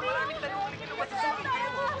 Wala na maraming tanong. Lumabas sa sakit kayo.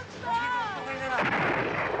 Okay na lang.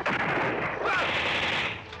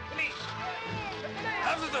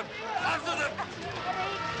 After them!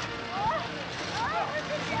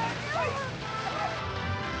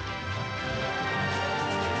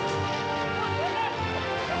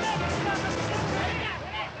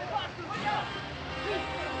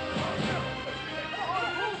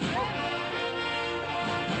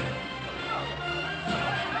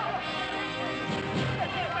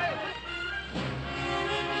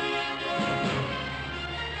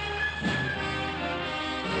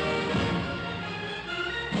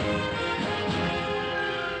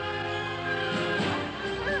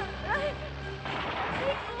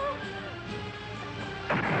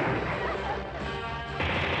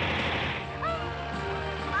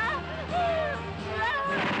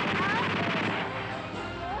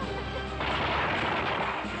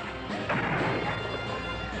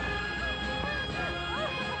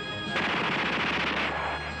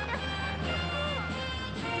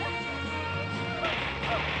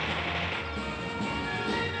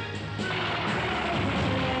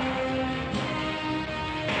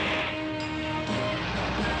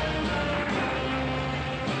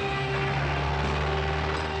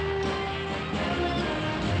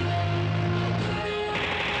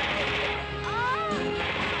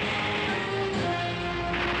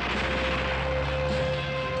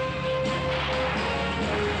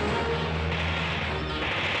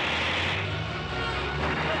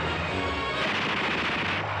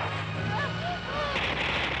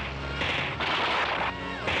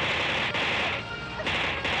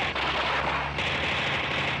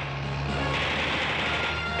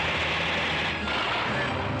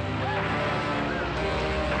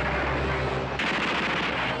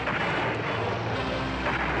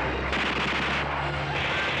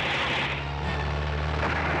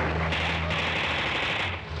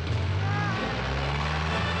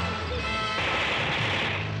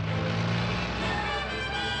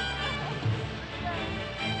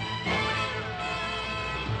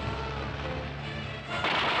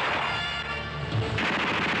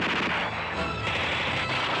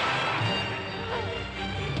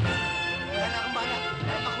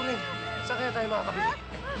 tayo makakabili.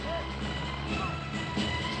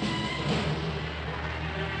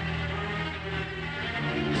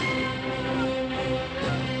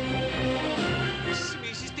 Si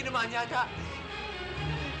Mrs. tinamaan yata.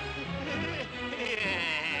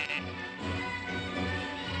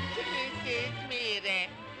 Si Mrs. Mire.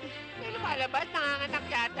 May lumalabas, nanganganak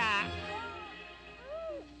yata.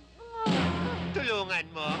 Tulungan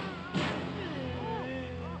mo.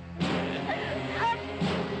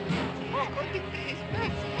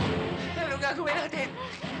 Ano gagawin natin?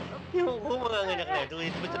 Yung mga anak na ito,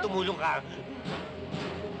 basta tumulong ka.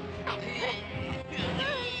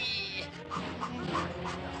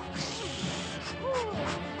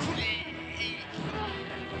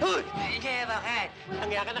 Hoy! Sige, bakit?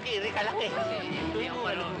 Ang yaka nakiri ka lang eh. Hindi ako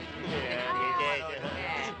ano.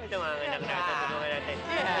 Ito mga anak na ito, tulungan natin.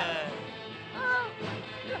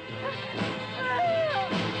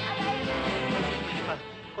 Sige pa,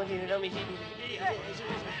 konti na lang, Missy.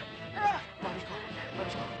 Baris ko.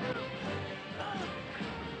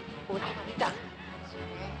 Pumunta ka, kita.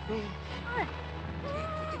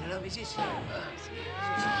 Kunti na lang, misis.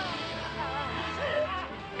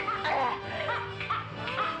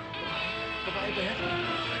 Babae ba yan?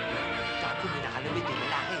 Gago, may nakalawit eh,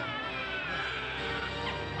 lalaki.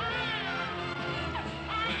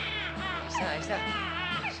 Ayos na.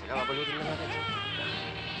 Sige, mabalutin lang natin.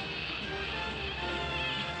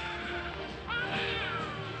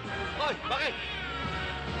 Hoy, bakit?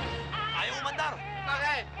 Ayaw umandar.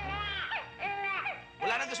 Bakit?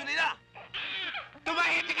 Wala nang gasolina.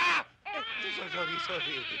 Tumahimik ka!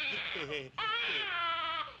 Sorry.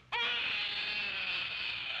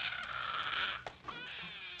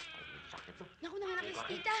 Naku, nanganak na si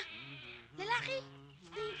tita. Lalaki.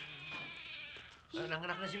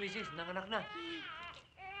 Nanganak na si misis, nanganak na.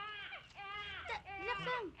 Relax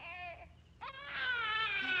lang.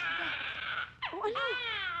 O ano?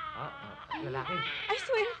 Lalaki. Ay,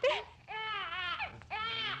 swerte.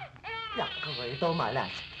 Yak ka ba? Ito,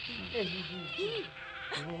 malas.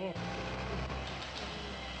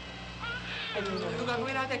 Ano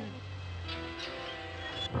gagawin natin?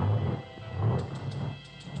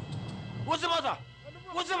 What's the matter?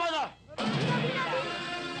 What's the matter?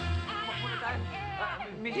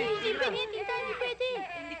 Hindi pwede, tita. Hindi pwede.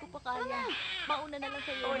 Hindi ko pa kaya. Mauna na lang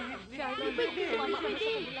sa'yo. Charlie, hindi pwede. Sumama ka na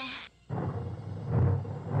sa kanila.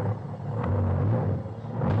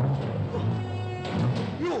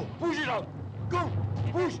 You, push it out. Go,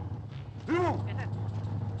 push. You.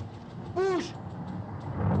 Push.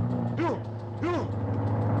 You.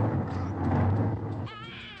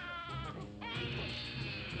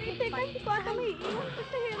 Teka, hindi ko ata may iwan.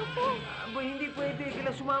 Pasahero ko. Boy, hindi pwede.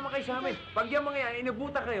 Kailan sumama kayo sa amin. Pag yung mga yan,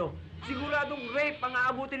 inabuta kayo, siguradong rape ang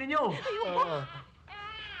aabutin ninyo. Ayoko.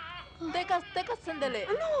 Teka, sandali.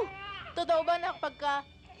 Ano? Totoo ba na pagka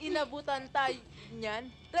inabutan tayo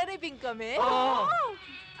niyan, raribing kami? Oo.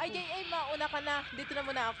 Ay, mauna ka na. Dito na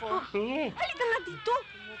muna ako. Halika na dito.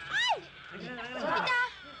 Ay! Tita!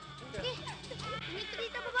 Sige, dito,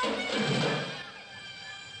 tita, baba.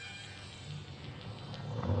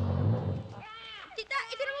 Tita,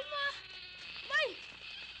 itira mo pa. Bye!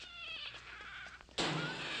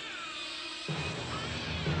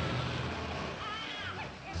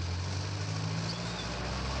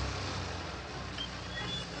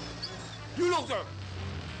 You look there.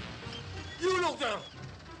 You look there.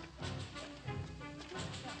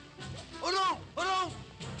 Oh no! Oh no!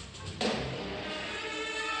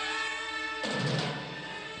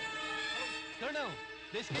 Colonel,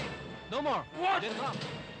 they escaped. No more. What? They're trapped.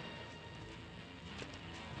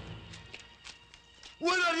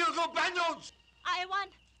 Where are your companions? Ewan,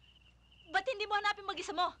 ba't hindi mo hanapin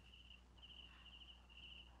mag-isa mo?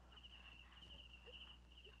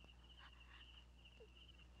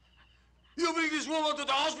 You bring this woman to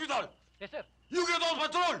the hospital. Yes, sir. You get on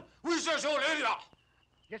patrol. We search whole area.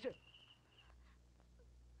 Yes, sir.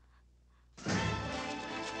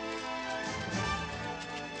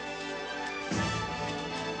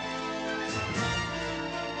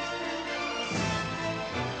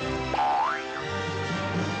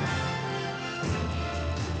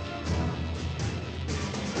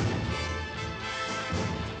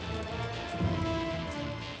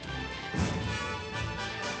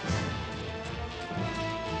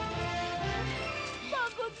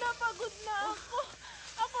 Pagod na ako.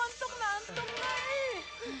 Ako antok na eh.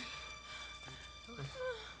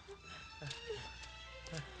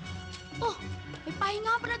 Oh, may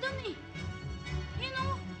pahinga pala dun eh. Yun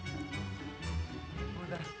o.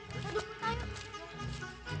 Doon na tayo.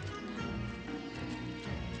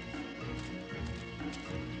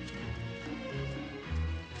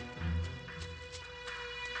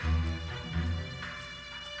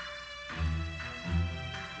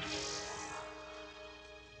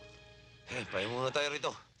 Pahinga muna tayo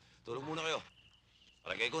rito. Tulog muna kayo.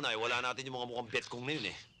 Palagay ko na, wala natin yung mga mukhang betkong na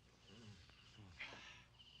yun eh.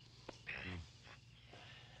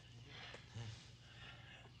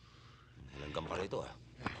 Langgam pa rito ah.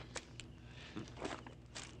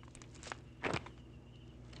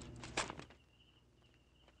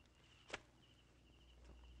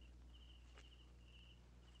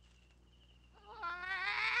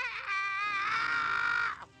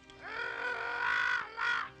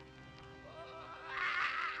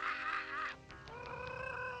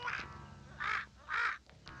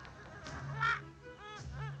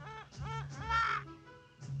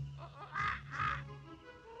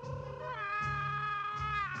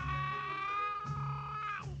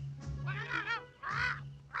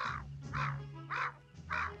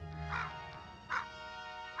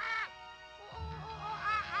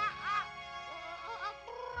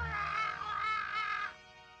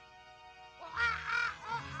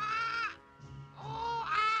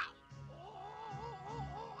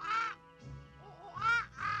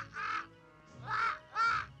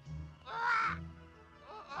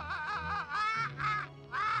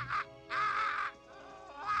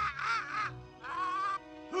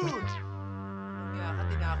 Kaya ka,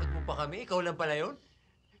 tinakot mo pa kami. Ikaw lang pala yun?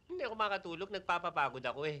 Hindi ako makatulog, nagpapapagod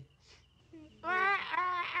ako eh.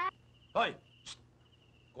 Hoy! Shh!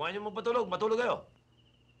 Kung ayaw mo patulog, matulog kayo.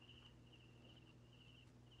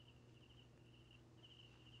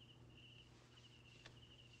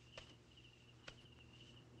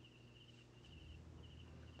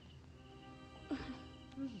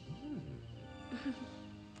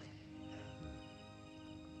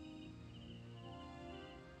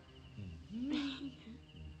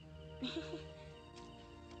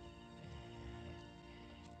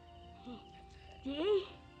 Jay!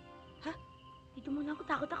 Ha? Dito muna ako.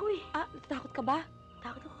 Takot ako eh. Ah, takot ka ba?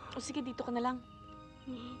 Takot ako. O sige, dito ka na lang.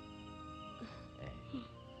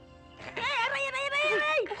 Aray! Aray! Aray!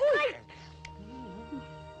 Aray! Aray!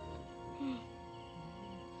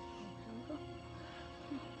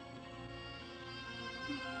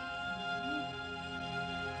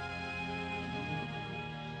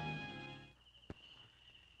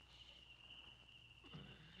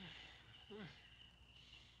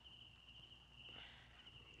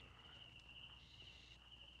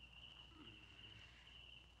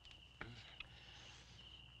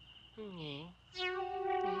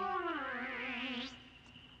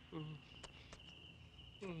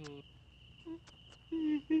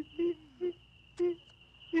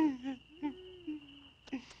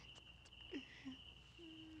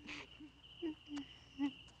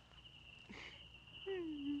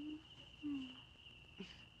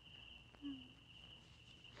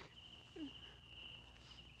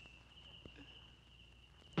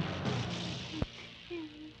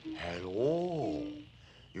 Hello.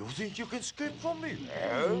 You think you can escape from me,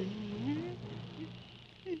 eh?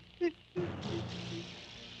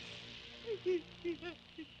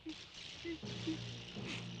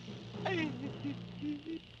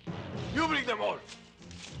 You bring them all.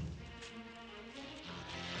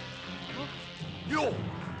 You.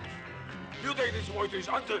 You take this boy to his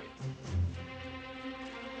uncle.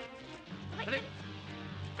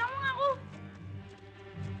 Tama nga ako!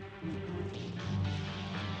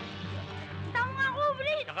 Tama nga ako!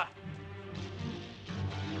 Bilis! Saka.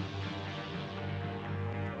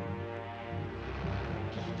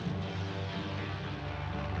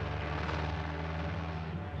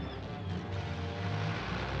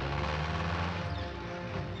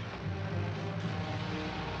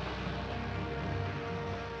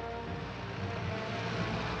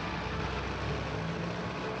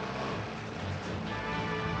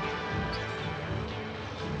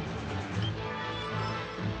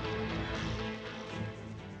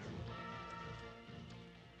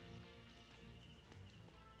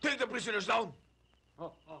 Take the prisoners down.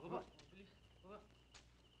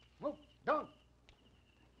 Move! Down!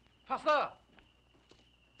 Faster!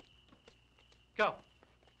 Go!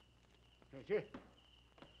 Okay.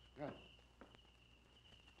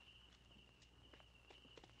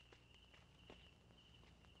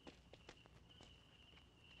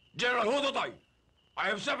 General Hodotay, I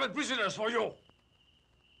have 7 prisoners for you.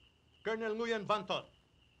 Colonel Nguyen Vanton,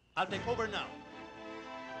 I'll take over now.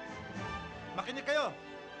 Makinig kayo.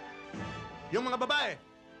 Yung mga babae,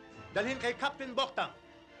 dalhin kay Captain Boktang.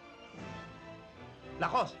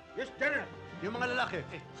 Lakos. Yes, General. Yung mga lalaki,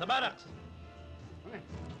 sa barracks.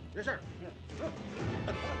 Yes, sir.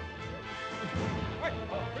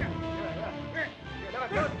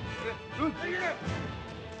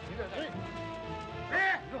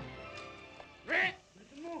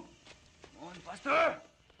 On, faster!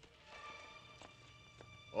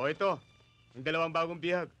 O ito, ang dalawang bagong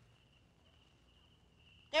bihag.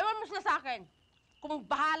 Ewan mo sila sa akin. Kung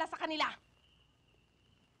bahala sa kanila.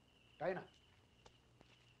 Tayo na.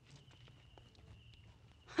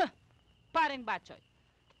 Paring Batchoy.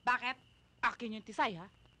 Bakit? Akin yung tisay, ha?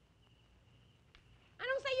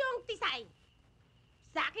 Anong sa'yo ang tisay?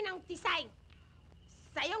 Sa akin ang tisay.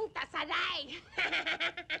 Sa'yong tasaray.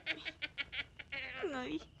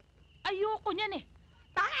 Ay, ayoko niyan eh.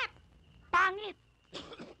 Bakit? Pangit.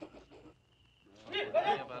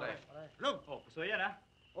 Pare. Log! Oh, puso yan, ha?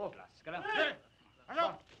 Oh. Class ka lang.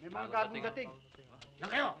 Ano? May mga gagong dating. Yan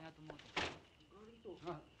kayo.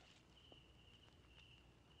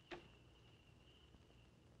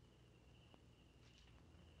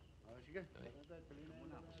 Sige.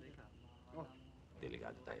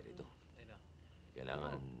 Delikado tayo rito.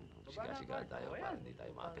 Kailangan siga-sigaan tayo para hindi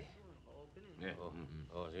tayo maapi. Sige.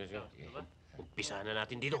 Umpisa na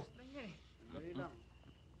natin dito.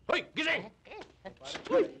 Hoy, gising!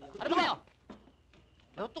 Uy! Ano ba kayo?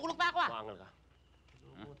 Natutulog pa ako, ah. Maangal ka.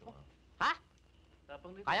 Ha?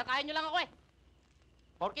 Kaya-kaya nyo lang ako, eh.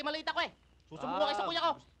 Porke maliit ako, eh. Susumbong kayo sa kuya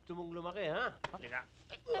ko. Gusto mong lumaki, ha? Halika.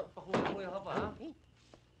 Pakuha ka pa, ha?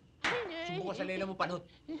 ka sa lela mo, panot.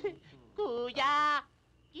 Kuya!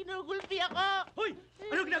 Kinugulpi ako! Hoy!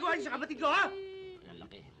 Ano ginagawa niyo sa kapatid ko, ha?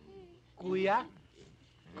 Kuya?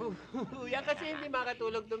 Kuya, kasi hindi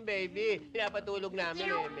makatulog tong baby. Pinapatulog namin,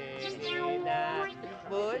 na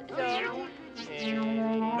bunso.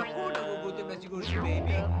 Naku, nagugutom na siguro si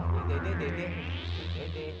baby.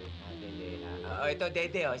 Dede. Oh, ito,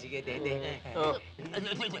 Dede. Oh, sige, Dede. Oh.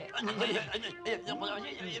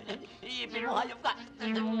 Ipin mo, hayop ka!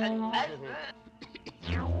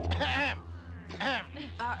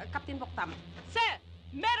 Captain Boktam. Sir,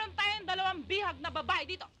 meron tayong 2 bihag na babae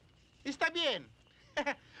dito. Está bien.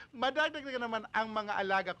 Madadagdag naman ang mga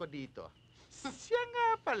alaga ko dito. Siya nga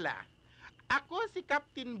pala. Ako si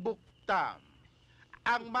Captain Buktam.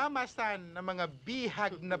 Ang mamasan ng mga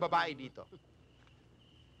bihag na babae dito.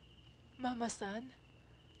 Mama San,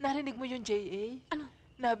 narinig mo yung J.A.? Ano?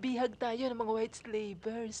 Nabihag tayo ng mga white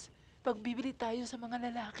slavers. Pagbibili tayo sa mga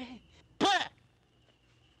lalaki. Pweh!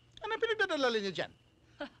 Ano pinagdadalala niyo dyan?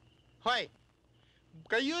 Hoy,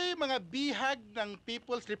 kayo'y mga bihag ng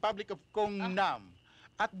People's Republic of Kongnam.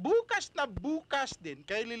 At bukas na bukas din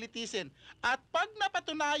kayo lilitisin. At pag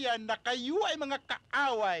napatunayan na kayo ay mga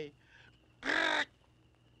kaaway,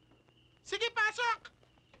 sige, pasok!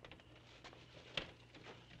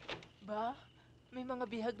 Ba? May mga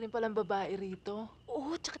bihag rin palang babae rito.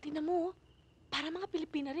 Oo, tsaka tingnan mo, para mga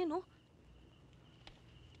Pilipina rin, oh.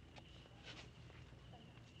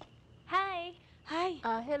 Hi! Hi.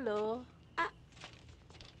 Hello.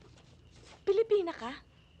 Pilipina ka?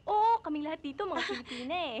 Oo, kaming lahat dito, mga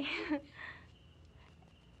Pilipina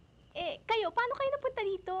kayo, paano kayo napunta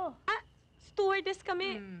dito? Stewardess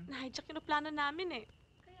kami. Na-hijack yung plano namin,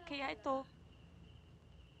 Kaya ito.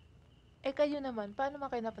 Kayo naman, paano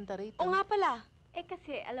man kayo napunta rito? Oo nga pala.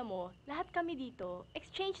 Kasi, alam mo, lahat kami dito,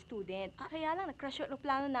 exchange student. Kaya lang, nag-crash yung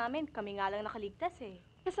plano namin. Kami nga lang nakaligtas,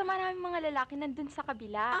 Kasama namin mga lalaki nandun sa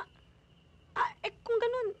kabila. Kung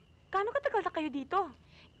ganun, gaano katagal na kayo dito?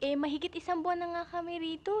 Mahigit 1 buwan na nga kami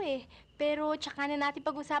rito, Pero, tsaka na natin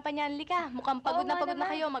pag-usapan yan, Lika. Mukhang pagod na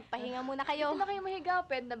kayo. Magpahinga muna kayo. Hindi na kayo mahiga.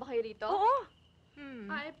 Pwede na ba kayo rito? Oo.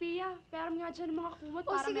 Pia, pero nga dyan mga kumot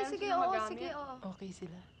para meron silang magamit. Okay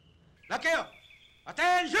sila. Lahat kayo!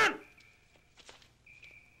 Attention!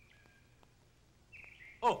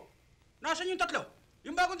 Oh, nasan yung 3?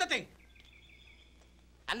 Yung bagong dating?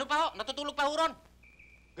 Ano pa ho? Natutulog pa ho ron?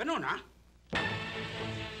 Ganun, ha?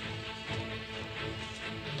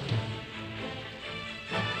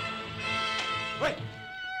 Hoy!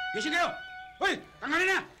 Gising kayo! Hoy! Tanghali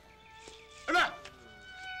na! Ano ba?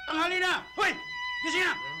 Tanghali na! Hoy! Gising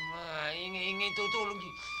na! Ingi tutulog.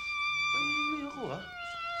 Ay, ako, ha?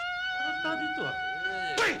 Parang tao dito, ha?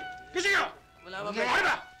 Hoy! Gising kayo! Wala ba, break? Ano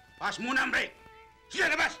ba? Pass muna ang break! Sige,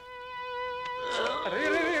 labas!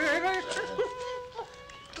 Aray!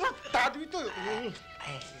 Tado ito.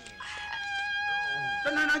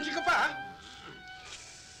 Nananansi ka pa, ha?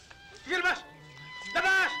 Sige, labas!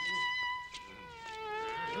 Labas!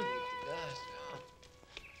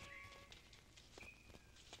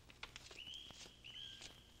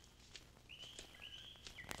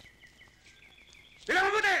 Bilang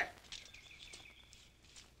mabuti!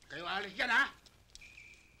 Kayo alis dyan, ha?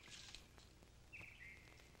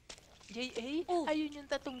 J.A., ayun yung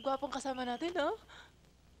 3 gwapong kasama natin,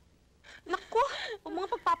 Naku, huwag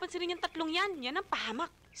mga pagpapansinin yung 3 yan. Yan ang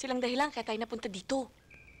pahamak. Silang dahilan kaya tayo napunta dito.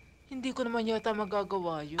 Hindi ko naman yata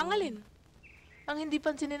magagawa yun. Ang alin? Ang hindi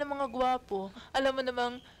pansinin ng mga gwapo. Alam mo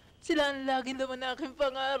namang sila ang laging naman na aking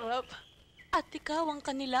pangarap. At ikaw ang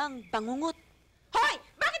kanilang bangungot. Hoy!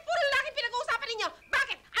 Bakit puro lalaki pinag-uusapan ninyo?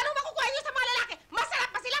 Bakit? Anong makukuha niyo sa mga lalaki? Masarap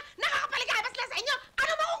ba sila? Nakakapaligaya ba sila sa inyo?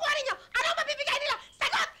 Anong makukuha ninyo? Anong mabibigay nila?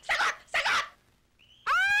 Sagot! Sagot! Sagot!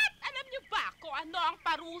 At alam niyo ba kung ano ang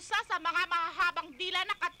parusa sa mga mahahabang dila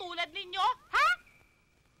na katulad ninyo? Ha?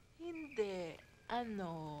 Hindi.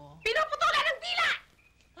 Ano? Pinuputulan ng dila!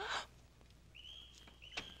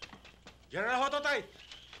 General Hototay,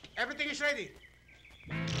 everything is ready.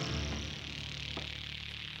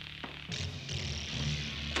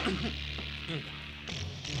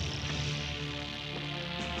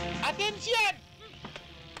 Atensyon!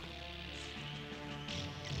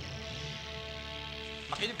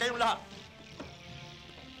 Makinig kayong lahat.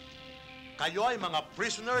 Kayo ay mga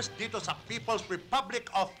prisoners dito sa People's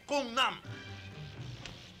Republic of Kongnam.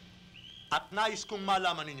 At nais kong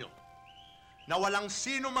malaman ninyo na walang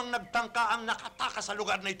sino mang nagtangka ang nakatakas sa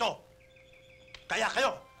lugar na ito. Kaya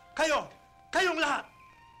kayong lahat,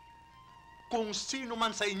 kung sino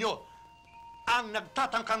man sa inyo ang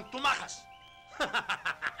nagtatangkang tumakas,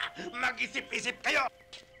 mag-isip-isip kayo.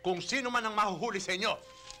 Kung sino man ang mahuhuli sa inyo,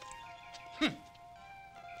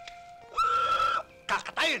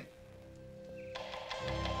 kakatayin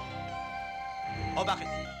O bakit?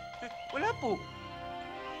 Wala po.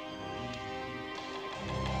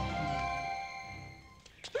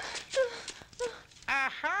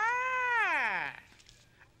 Aha!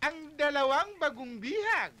 Ang dalawang bagong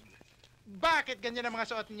bihag. Bakit ganyan ang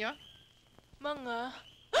mga suot niyo? Mga...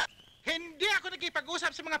 Hindi ako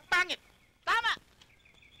nagkipag-usap sa mga pangit! Tama!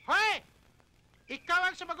 Hoy! Ikaw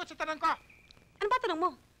ang sumagot sa tanong ko! Ano ba tanong mo?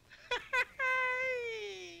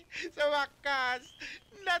 Sa wakas,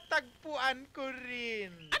 natagpuan ko rin.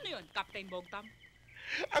 Ano yun, Captain Bogtam?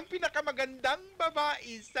 Ang pinakamagandang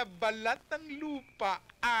babae sa balat ng lupa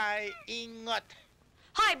ay ingot.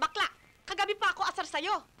 Hoy, bakla! Kagabi pa ako asar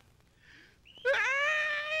sa'yo.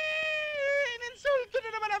 Ay! Ininsulto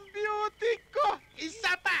na naman ang beauty ko!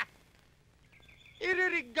 Isa pa!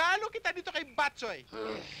 Iririgalo kita dito kay Batsoy.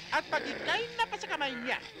 At pag ikay na pa sa kamay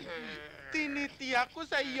niya, tinitiyak ko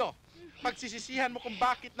sa iyo, magsisisihan mo kung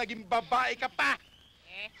bakit naging babae ka pa.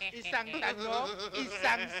 Isang tanong,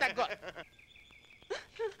 isang sagot.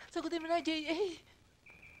 Sagutin mo na, J.A.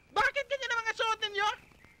 Bakit ganyan ang mga suot ninyo?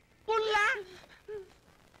 Pula?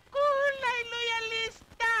 Kulay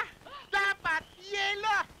loyalista! Dapat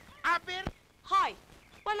yelo! Aber... Hoy!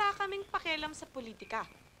 Wala kaming pakialam sa politika.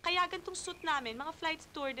 Kaya gantong suit namin, mga flight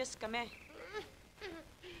stewardess kami.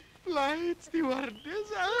 Flight stewardess?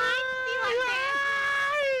 Flight stewardess!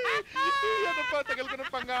 Yan ang patagal ko ng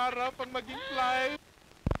pangarap ang maging flight.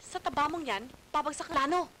 Sa taba mong yan, babagsak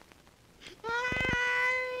lano.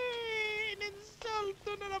 Ay!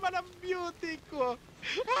 Ininsulto na naman ang beauty ko.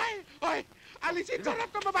 Ay! Ay! Alisin sa harap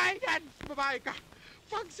ng babae yan! Babae ka!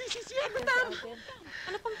 Pagsisisihan mo! Buktam!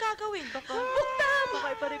 Ano pang gagawin? Baka... Buktam!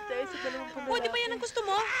 Baka iparip tayo sa dalawang lalaki. Pwede ba yan ang gusto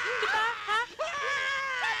mo? Di ba? Ha?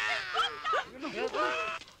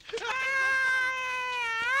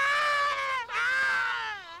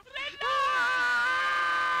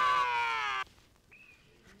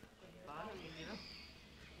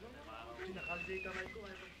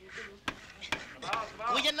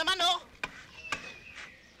 Kuya naman, oh!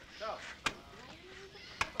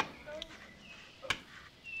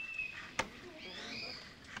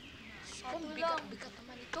 Ang bigat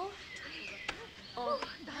naman ito. Oh,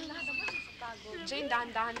 dahan-dahan naman sa pagod. Jane,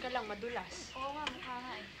 dahan-dahan ka lang, madulas. Oo nga, mukha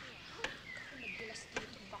nga eh. Ako nagdulas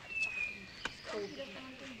dito, bakit sa akin? Ang bigat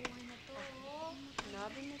naman itong buhay na to.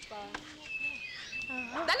 Sinabi mo pa.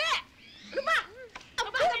 Dali! Ano ba? Ang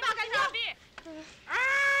bagal niyo!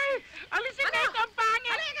 Ay! Alisin na ito ang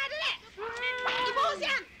pangit! Dali ka, dali! Ibuhos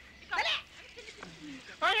yan! Dali!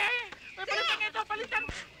 Ay! Ay! May palitan ito! Palitan!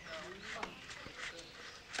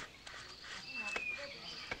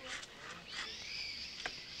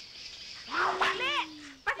 Dali!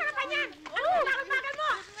 Pasarapan yan! Ano bagal mo?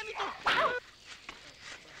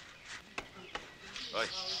 Hoy.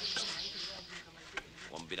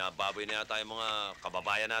 Mukhang binababoy na yata yung mga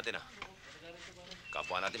kababayan natin, ah.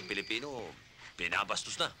 Kapwa natin Pilipino,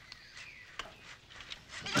 binabastos na.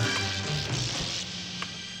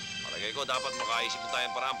 Palagay ko, dapat makaisip na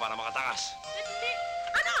tayong paraan para makatakas.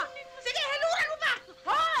 Ano? Sige, hiluran mo pa!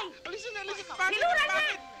 Hoy! Alisin na! Hiluran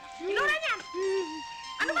yan! Hiluran yan!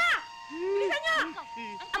 Ano ba? Bilisan nyo!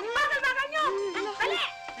 Ang bagal-bagal nyo! Dali!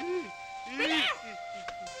 Bilis!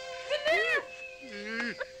 Bilis!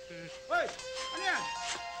 Hoy! Ano yan?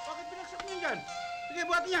 Bakit binagsak niyo yan? Sige,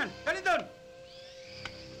 buhatin yan! Dali doon!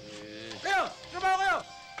 Kayo! Trabaho kayo!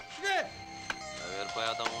 Sige! Meron pa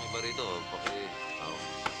yata akong iba rito. Yun.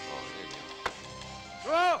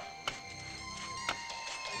 Oh!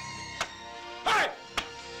 Hoy!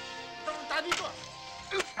 Tapunta dito!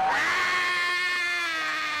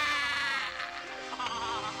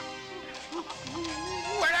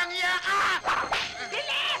 Walang iya ka!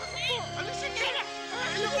 Bilis! Alisin niyo!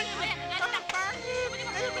 Ayoko niyo!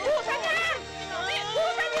 Buhusan yan!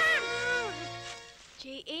 Buhusan yan!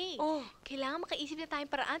 J.A., kailangan makaisip na tayong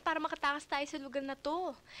paraan para makatakas tayo sa lugar na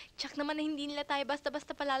to. Tsak naman na hindi nila tayo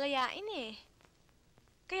basta-basta palalayain eh.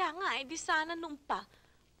 Kaya nga, di sana nung pa.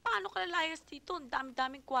 Paano ka lalayas dito? Ang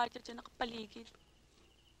dami-daming kwarta dyan nakapaligid.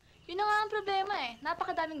 Yun na nga ang problema eh.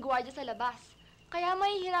 Napakadaming gwardiya sa labas. Kaya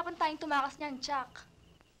mahihirapan tayong tumakas niyan, Chuck.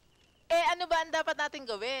 Eh, ano ba ang dapat natin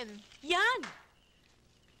gawin? Yan!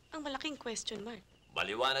 Ang malaking question mark.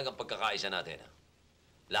 Maliwanag ang pagkakaisa natin.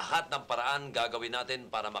 Lahat ng paraan gagawin natin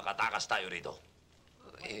para makatakas tayo rito.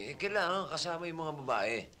 Kailangan kasama yung mga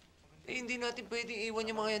babae. Hindi natin pwedeng iwan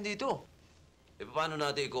yung mga yan dito. Paano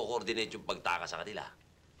natin i-coordinate yung pagtakas sa kanila?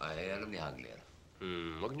 Ay, alam ni Hagler.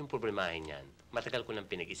 Huwag niyong problemahin yan. Matagal ko nang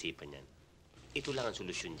pinag-isipan yan. Ito lang ang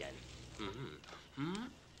solusyon dyan.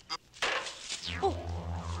 Oh!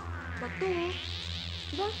 Bato,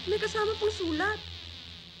 diba? May kasama pong sulat.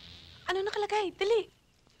 Ano nakalagay? Dali!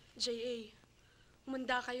 J.A.,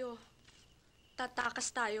 umanda kayo. magtatakas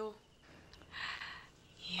tayo.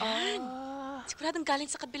 Yan. Siguradong galing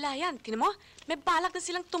sa kabila yan. Tinan mo, may balak na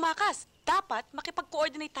silang tumakas. Dapat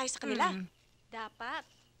makipag-coordinate tayo sa kanila. Dapat.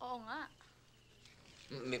 Oo nga.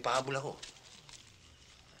 May pahabol ako.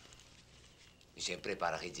 Siyempre,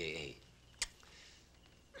 para kay J.A.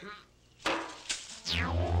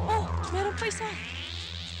 Oh, meron pa isa.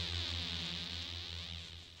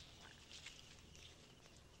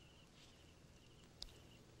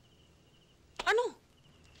 Ano?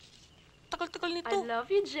 Tagal-tagal nito. I love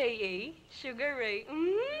you, J.A. Sugar Ray. Ikaw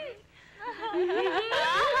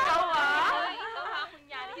ah. Ikaw ha,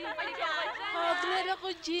 kunyari. Hagler ako,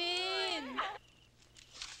 Jean.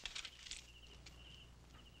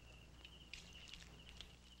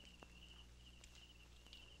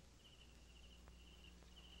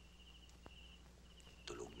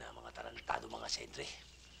 Tulog na mga tarantado mga sentry.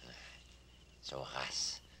 Sa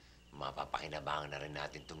wakas, mapapakinabangan na rin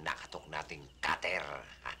natin itong nakatok nating cutter.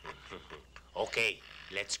 Okay,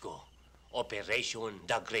 let's go. Operation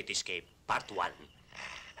The Great Escape, Part 1.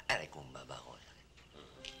 Aray kong baba ko.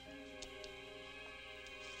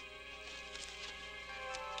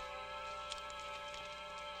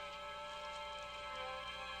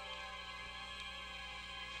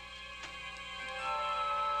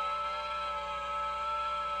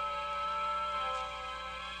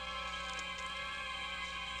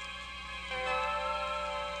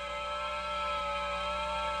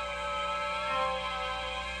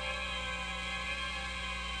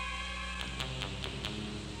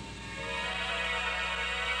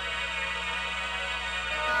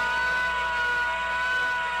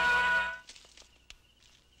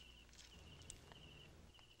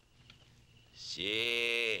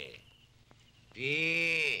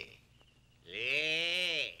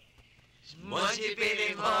 Monsi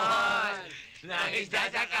Pilimon, ng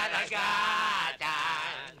isda sa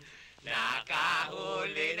karagatan.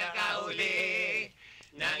 Nakahuli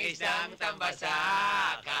ng isdang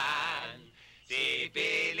tambasakan. Si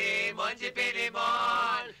Pilimon, si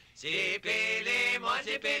Pilimon, si Pilimon,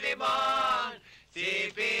 si Pilimon,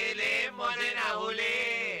 si Pilimon ay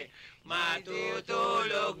nahuli.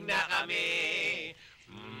 Matutulog na kami.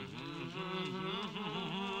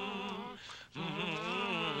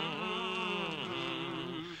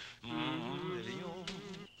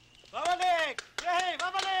 Babalik! Hey,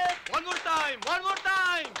 babalik! One more time! One more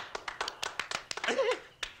time!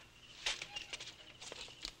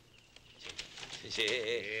 Si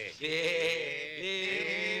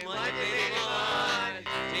Pilimon, si Pilimon,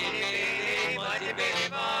 si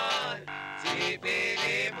Pilimon, si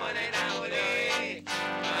Pilimon ay nahuli.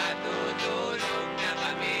 Matutulog na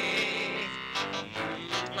kami.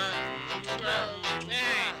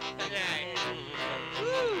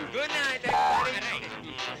 Good night, everybody.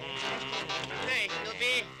 Good night,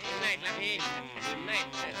 Snoopy. Good night, Lucky. Good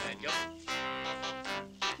night, Joe.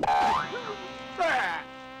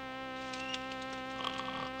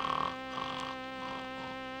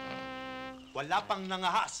 Wala pang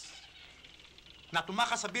nangahas na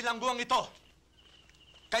tumakas sa bilangguang ito.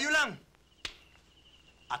 Kayo lang.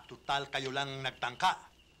 At tutal kayo lang nagtangka.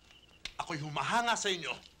 Ako'y humahanga sa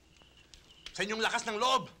inyo. Sa inyong lakas ng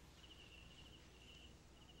loob.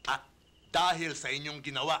 At dahil sa inyong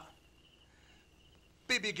ginawa,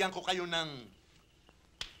 bibigyan ko kayo ng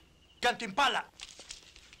gantimpala.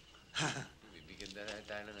 Bibigyan na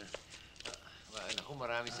tayo ng... Naku,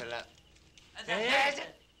 maraming salamat.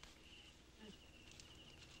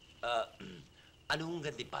 Anong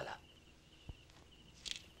gantimpala?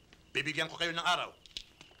 Bibigyan ko kayo ng araw.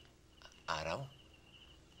 Araw?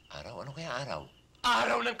 Araw? Ano kaya araw?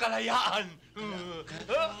 Araw ng kalayaan!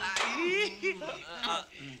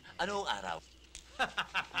 Anong araw?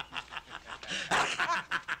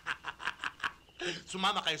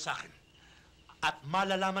 Sumama kayo sa akin at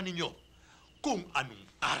malalaman ninyo kung anong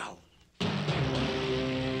araw.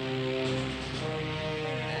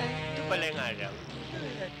 Ito pala yung araw.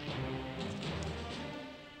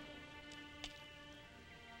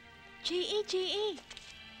 J.A.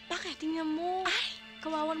 Bakit? Tingnan mo. Ay!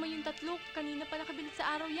 Kawawan mo yung tatlo. Kanina pa nakabilit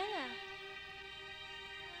sa araw yan, ah.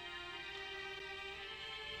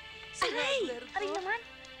 Aray! Aray naman.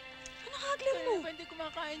 Ano hagler mo? Hindi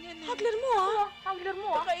kumakain yan eh. Hagler mo, ah. Hagler mo,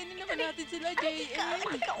 ah. Pakainin naman natin sila, J.A.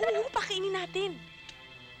 Oo, pakainin natin.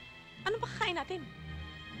 Ano ba kakain natin?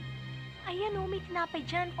 Ayan, oh, may tinapay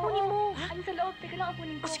dyan. Kunin mo. Ano sa loob? Teka lang,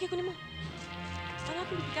 kunin ko. Sige, kunin mo. Ano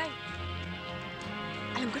natin bibigay?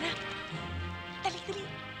 Alam ko na. Dali.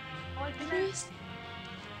 Oh, bilis.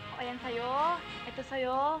 O, ayan sa'yo. Ito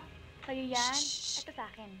sa'yo. Sa'yo yan. Ito sa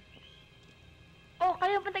akin. Oh,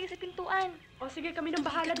 kayo pantay sa pintuan. O sige, kami nang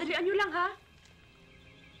bahala. Dalian nyo lang, ha?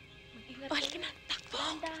 Oh, halika na. Takbo.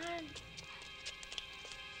 Dahan.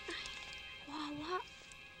 Wawa.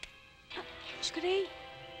 Sugar Ray!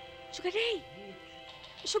 Sugar Ray!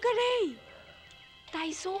 Sugar Ray!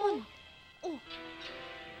 Tyson! Oh!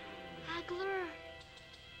 Hagler!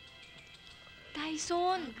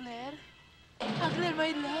 Tyson! Hagler? Hagler,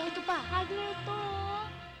 my love! Ito pa! Hagler to!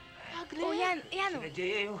 Hagler! Oh, yan! Yan! Sila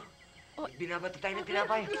J.A. Binabato tayo ng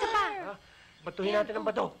tinapay. Ito pa! Batuhin natin ang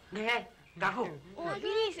bato. Ngayon, gago. Oh,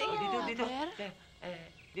 bilis! Ayan! Dito.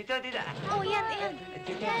 Dito. Oh, yan! Yan!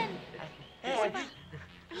 Yan! Isa pa!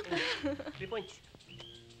 3 points.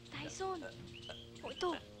 Tyson! Oh,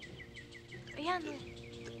 ito! Ayan!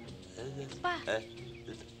 Ito pa!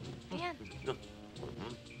 Ayan!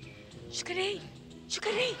 Sugar Ray!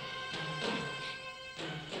 Sugar Ray!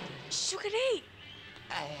 Sugar Ray!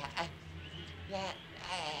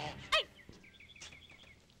 Ay!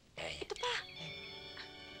 Ito pa!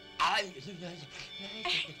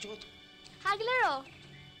 Hagler, oh!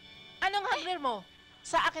 Anong Hagler mo?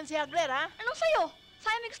 Sa akin si Hagler, ha? Anong sa'yo?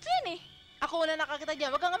 Sa'yo may gusto yan, eh! Ako una nakakita dyan.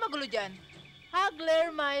 Huwag ka nga magulo dyan. Hagler,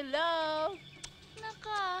 my love!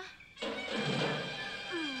 Naka...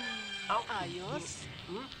 Ayos.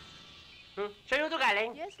 Sa'yo ito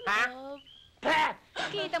galing? Yes, Ha? love.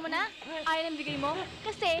 Kita mo na? Ayaw nang bigay mo?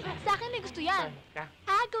 Kasi sa akin may gusto yan.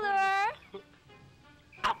 Hagler!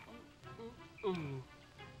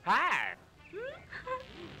 Ha?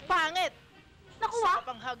 Pangit! Nakuha? Sa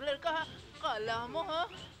pang Hagler ka, ha? Kala mo, ha?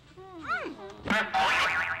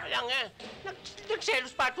 Kaya nga,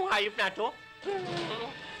 nagselos pa itong hayop na ito.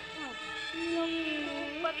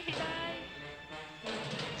 Paghinay!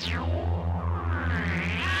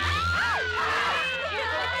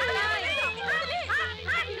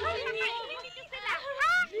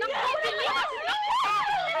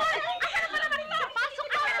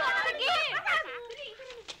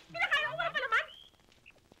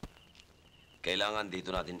 Kailangan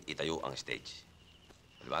dito natin itayo ang stage.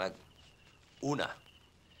 Maliwanag? Una,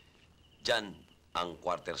 dyan ang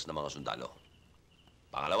quarters ng mga sundalo.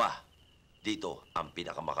 Pangalawa, dito ang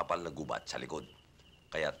pinakamakapal na gubat sa likod.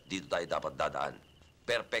 Kaya dito tayo dapat dadaan.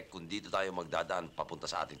 Perfect kung dito tayo magdadaan papunta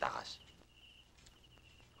sa ating takas.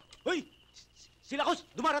 Hoy! Sila Kos!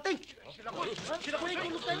 Dumarating!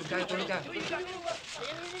 Tulog ka.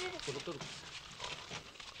 Tulog.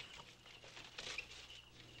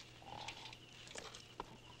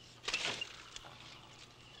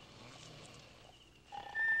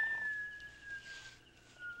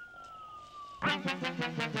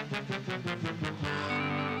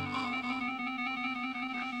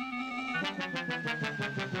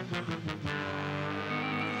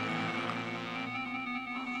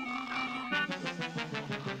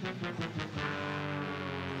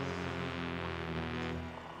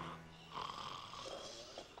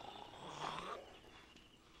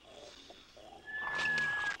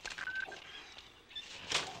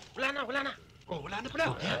 Wala na. Oh, wala na pala.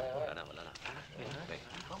 Wala na. Okay.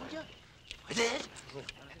 Bawal dyan.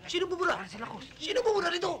 Sino bubura? Sino bubura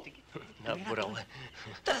nito? Napura ko.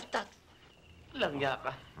 Tat. Langya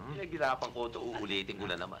ka. Pinaghirapan ko ito, uulitin ko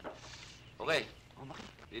na naman. Okay.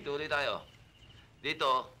 Dito ulit tayo.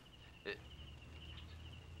 Dito.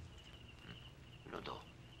 Ano to?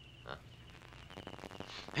 Ha?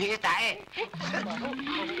 Hingi tayo.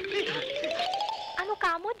 Ano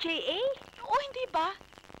ka mo, J.A.? Oo, hindi ba?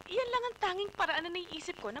 Iyan lang ang tanging paraan na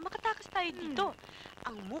naiisip ko na makatakas tayo dito.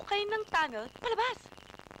 Ang mukay ng tunnel, palabas.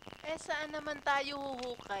 Eh, saan naman tayo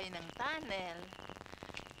huhukay ng tunnel?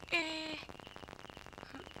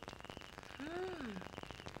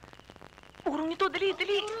 Urong nito, dali.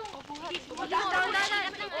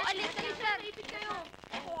 Alis, sir. Ipit kayo.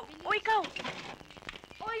 O, ikaw.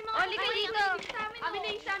 Oy, mga halika dito. Amin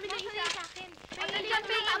na isa. Pahingin dyan,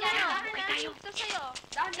 pahingin dyan. Okay tayo. Ito sa'yo.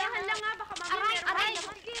 Dahan-dahan lang nga, baka mamaya meron Aray! tayo.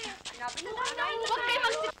 Sige. Hanapin na Huwag kayo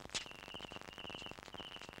mag-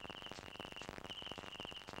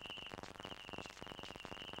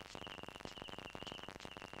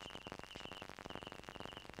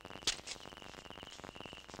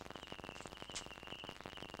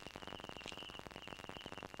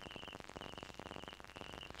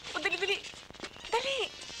 O, dali. Dali!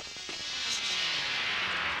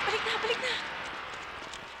 Balik na!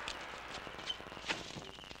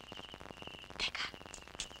 Teka.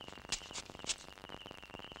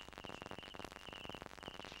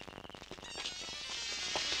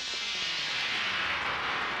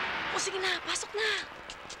 O, sige na, pasok na!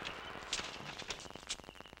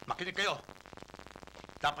 Makinig kayo.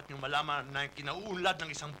 Dapat niyong malaman na yung kinauunlad ng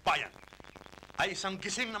isang bayan ay isang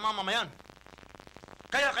gising na mamamayan.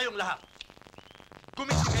 Kaya kayong lahat,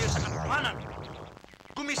 gumising kayo sa katotohanan.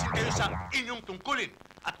 Gumising kayo sa inyong tungkulin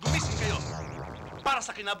at gumising kayo para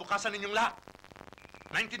sa kinabukasan ninyong lahat.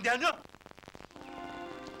 Naintindihan nyo?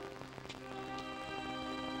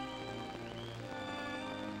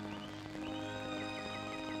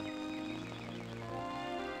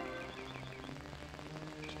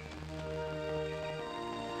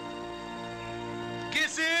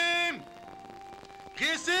 Gising!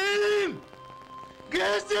 Gising!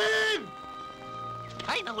 Gising!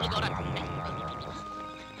 Ay, nahuli ka oras.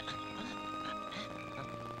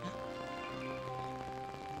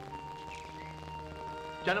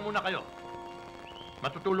 Diyan na muna kayo.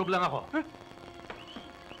 Matutulog lang ako.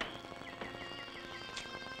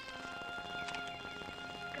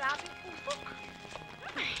 Grabe puso.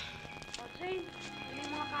 O, Jane, yun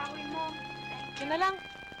yung mga kahoy mo. Yun na lang.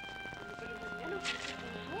 Ano ba naman yan? Ang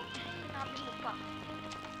puso? Sinabi mo pa.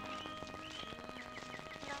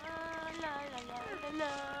 La la la la la.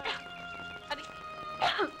 Ari.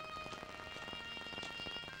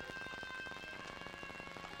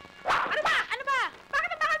 Ano ba? Ano ba? Bakit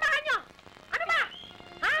ang bakal-bakal nyo? Ano ba?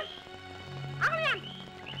 Ha? Ano yan?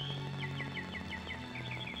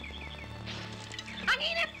 Ang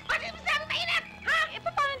init! Bakit mo sabi mainit? Ha? Eh,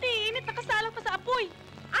 paano hindi init? Nakasalang pa sa apoy.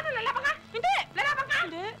 Ano, lalaban ka? Hindi! Lalaban ka?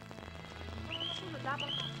 Hindi. Ano, lalaban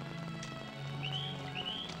ka?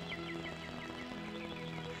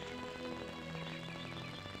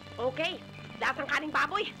 Okay, lasang kaning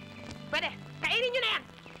baboy. Pwede, kainin nyo na yan.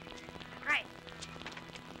 Okay.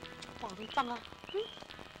 Parang tanga.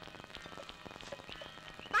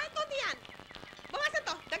 Bakit konti yan? Bawasan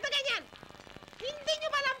to, dagdagan yan. Hindi nyo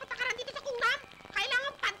ba alam patakaran dito sa kungnam?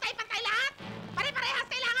 Kailangan pantay-pantay lahat. Pare-parehas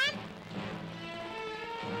kailangan.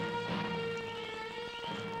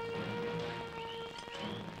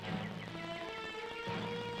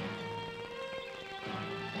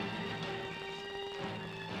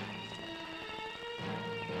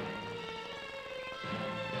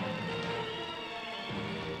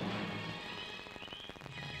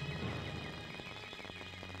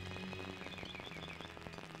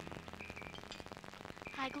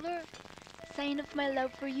 Hagler, sign of my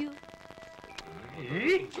love for you.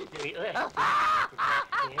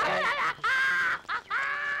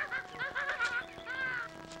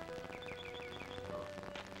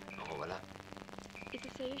 Ako wala. Isa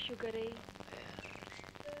sa'yo, Sugar Ray.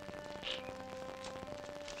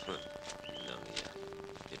 Nang iya.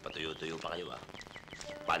 Di patuyo-tuyo pa kayo ah.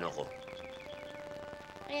 Paano ko?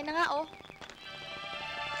 Ayan na nga, oh.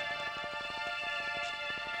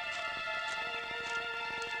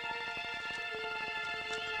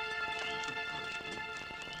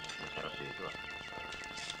 Masarap dito ah.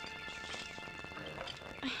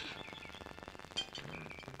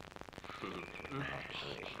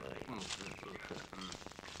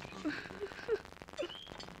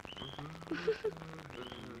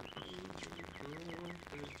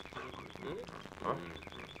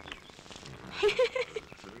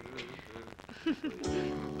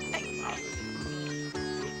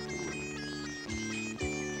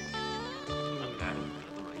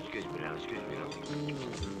 Excuse me lang, excuse me lang.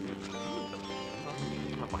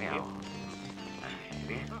 Mapakiyaw.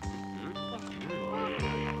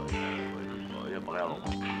 Oh, yan, pakiyaw.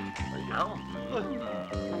 Pakiyaw.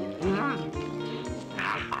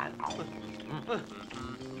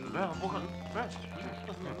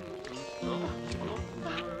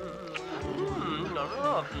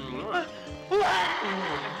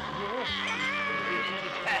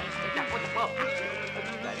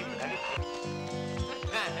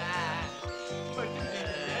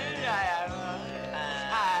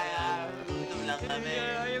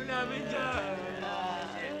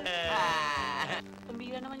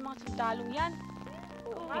 Pambira naman yung mga sundalong yan.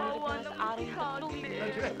 Pinilip na sa araw yung tatlo.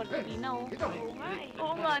 Sa pagkabi na, oh.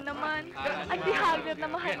 Oo nga naman. At si Hagler na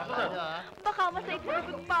mahal ko. Baka masait sa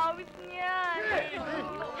likod pawis niyan.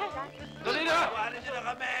 Dali na! Tawanan niyo na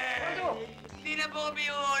kami! Hindi na po kami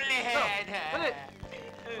uulit!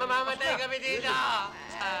 Mamamatay kami dito!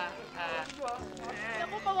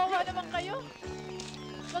 Naku, kawawa naman kayo.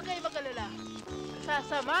 Huwag kayo mag-alala.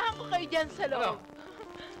 Sasamahan ko kayo dyan sa loob.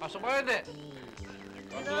 Pasok kayo, hindi!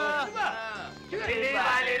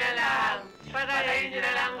 Sinibali na lang! Patayin niyo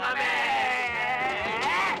na lang kami!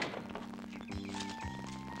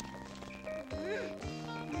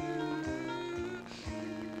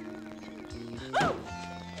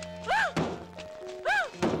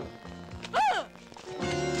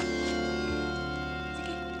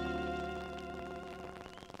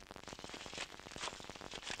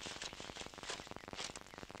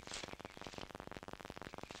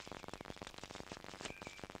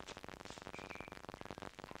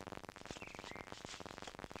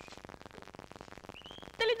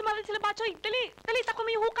 dumating sila, Batchoy. Dali, dali, tako mo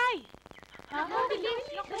yung hukay. Ha? Bilis!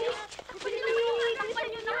 Bilis!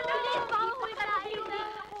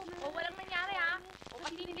 O, walang nangyari, ha? O,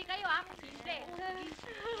 pasinili kayo, ha? Pasinili.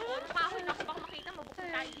 O, kahoy na baka makita, mabukod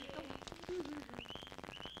tayo dito.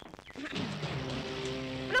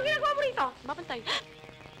 Anong ginagawa mo rito? Babantay.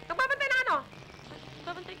 Nagbabantay na ano?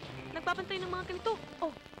 Nagbabantay. Nagbabantay ng mga ganito. Oh,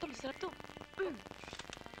 ito, masarap to.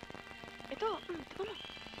 Ito, ito mo.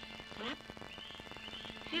 Sarap.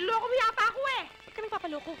 Niloko mo yata ako, eh. Ikaw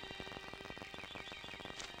nagpapaloko.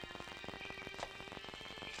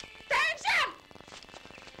 Tension!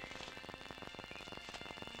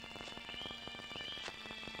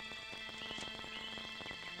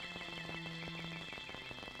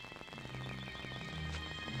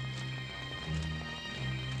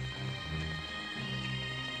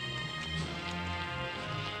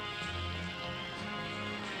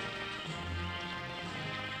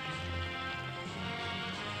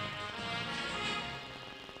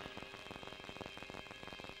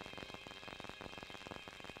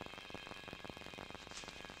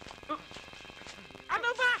 Ano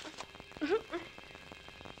ba?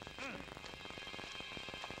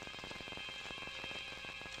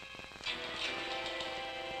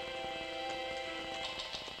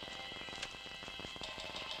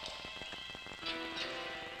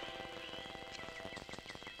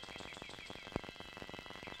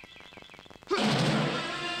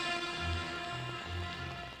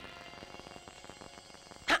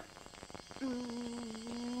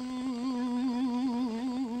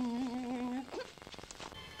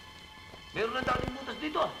 Meron ng dating butas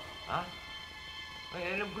dito, ha?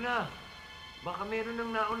 Ay, alam ko na. Baka meron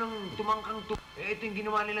ng naunang tumangkang ito yung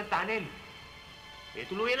ginawa nilang tunnel.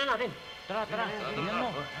 Tuluyan na natin. Tara, tara. Tingnan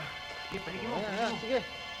mo. Sige, paligin mo. Sige.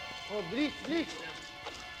 Oh, bilis, bilis.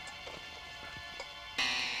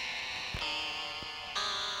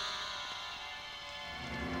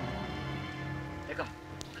 Teka.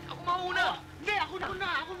 Ako mauna! Hindi, ako muna!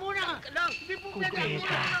 Ako muna! Hindi po pwede ako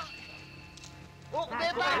muna! Oh,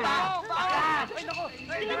 kubeta! Bakit? Ay, nako!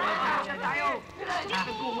 Ay, nako! Tayo!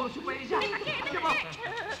 Nagkukurso pa isa! Ano mo?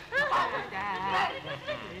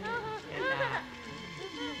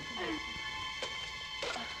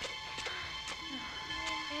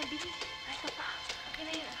 Ayan, bilis. Ay, papa. Okay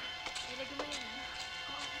na yun. Ilagay mo yan.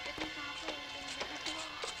 Oo, ito yung sako. Ito.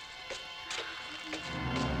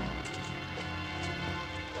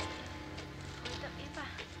 Ito, iba.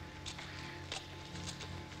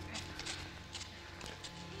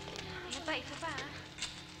 Ayan pa, isa pa, ha?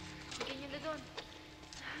 Bigyan nyo na doon.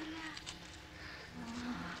 Hala.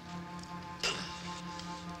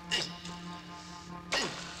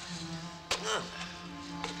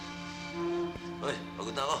 Hoy,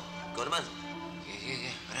 pagod na ako. Ikaw naman.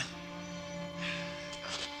 Sige, para.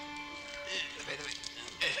 Tabi.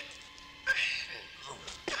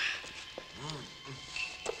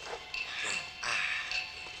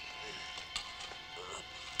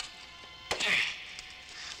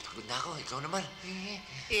 Pagod na ako, ikaw naman.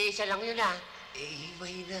 Isa lang yun, ah.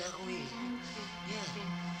 Mahina ako eh. Yan.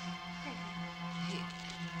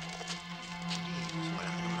 Wala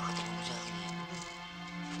ka naman nakatakot mo sa akin eh.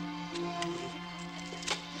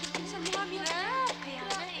 Sa mami na. Kaya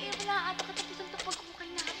nga eh. Wala ata katapusan ito pagkukay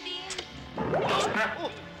natin.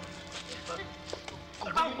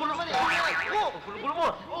 Ang gulo ka niya! Ang gulo mo!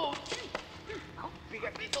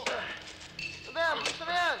 Bigat dito! Sabi yan!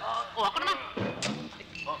 Sabi yan! Ako naman!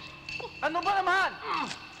 Ano ba naman?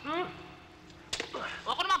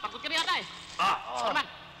 Ako naman! Pagod ka rin yata eh! Ako naman!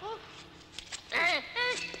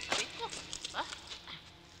 Sabi ko!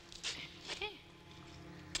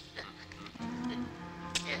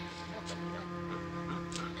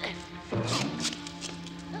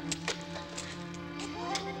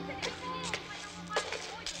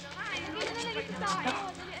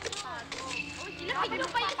 Ilapit nyo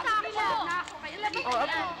pa yung sako! Ilapit nyo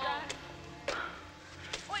na!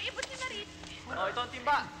 O, ibot nyo na rin! Oh, ito ang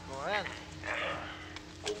timba. Oh, ayan.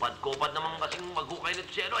 Kupad-kupad naman kasing maghukay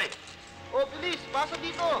nito si ano eh. Oh, bilis! Pasa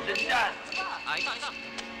dito! Diyan! Ito!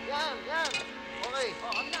 Yan, yan. Okay.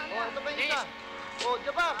 Oh, ito pa yung isa. Oh,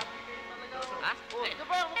 Jabang! Ha? Oh,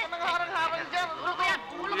 Jabang! Huwag ka nang harang-harang dyan. Ulo ko yan!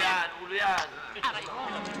 Ulo yan! Ulo yan! Aray!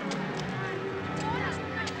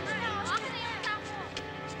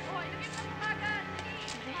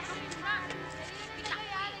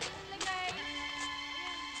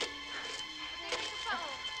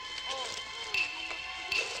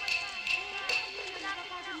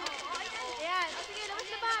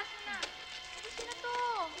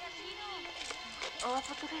 Oh,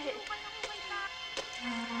 paturi.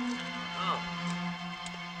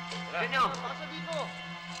 Ganyo! Pasa dito.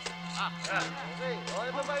 Ah! Okay,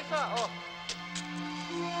 ito ba isa?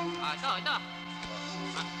 Ito.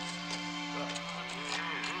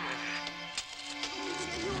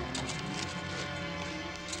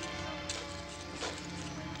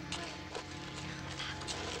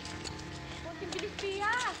 Konting bilis,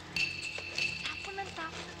 Pia. Tapon ng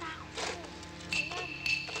tapon na tao. Ayan.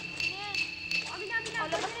 Ayan. O,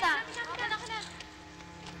 labas na. Ako na.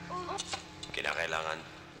 Kinakailangan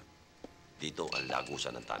dito ang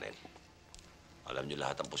lagusan ng tunnel. Alam niyo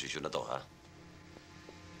lahat ang posisyon na to, ha?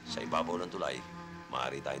 Sa ibabaw ng tulay,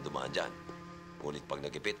 maaari tayong dumaan dyan. Ngunit pag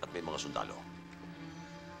nagipit at may mga sundalo,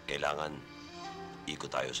 kailangan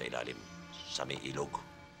ikot tayo sa ilalim, sa may ilog.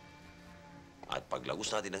 At pag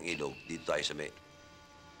lagos natin ng ilog, dito tayo sa may...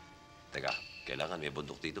 Teka, kailangan may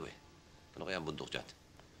bundok dito eh. Ano kaya ang bundok dyan?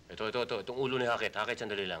 Ito. Itong ulo ni Hakit. Hakit,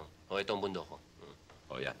 sandali lang. Ito ang bundok ko.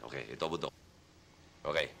 O yan, okay. Ito ang bundok.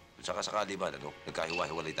 Okay. Kung sakasakali ba, ano?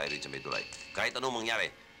 Nagkahiwa-hiwalay tayo rin sa may tulay. Kahit anong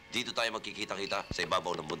mangyari, dito tayo magkikita-kita sa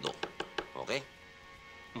ibabaw ng bundok. Okay?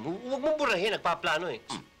 Huwag mong burahin. Nagpaplano eh.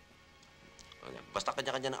 Basta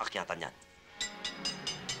kanya-kanya ng akyatan yan.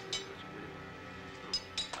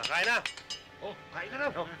 Kain na! Kain ka na!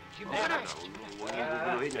 Sige ka na! Huwag niyo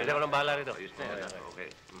guguluhin. Pwede ako ng bahala rito. Ayos na yan. Okay.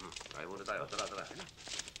 Kain muna tayo. Tara.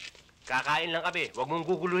 Kakain lang kami. Huwag mong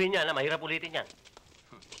guguluhin yan. Mahirap ulitin yan.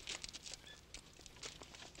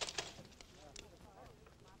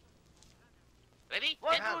 Ready?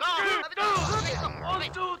 Set, go!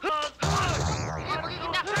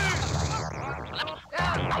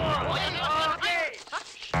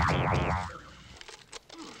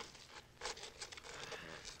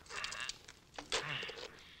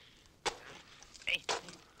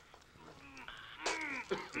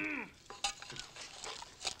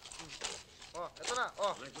 Ito na.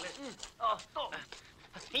 To.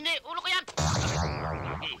 Hindi, ulo ko yan!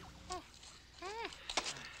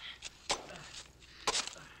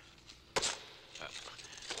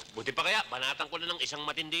 Buti pa kaya, banatan ko na ng isang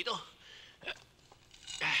matindi ito.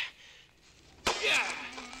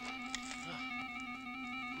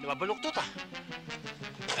 Nababaluktot ah.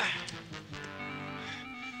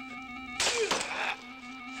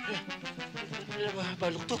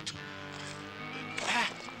 Nababaluktot.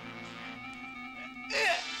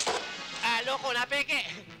 Loko, napeke.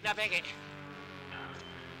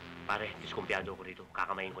 Pare, diskumpiyado ko dito.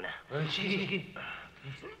 Kakamayin ko na. Sige.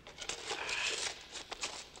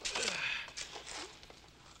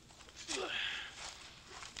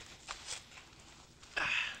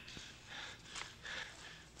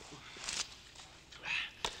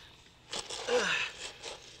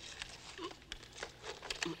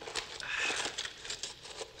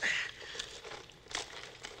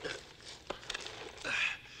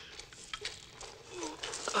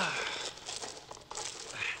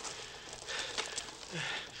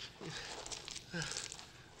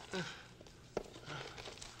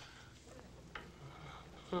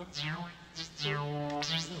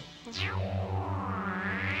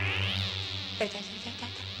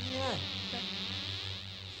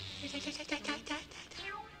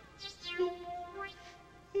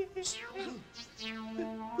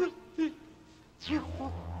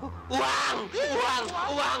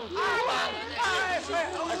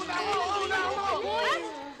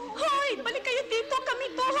 Hoy! Balik kayo dito! Kami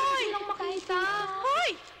to, hoy! Lang makita. Hoy!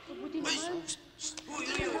 Mabuti naman.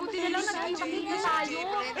 Mabuti na lang nagkikita tayo.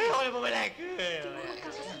 Okay, bumalik.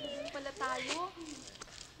 Magkakasama pala tayo.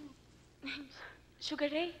 Sugar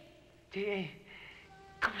Ray?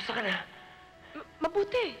 Kamusta ka na?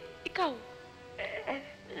 Mabuti. Ikaw?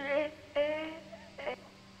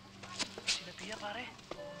 Sinabihan, pare.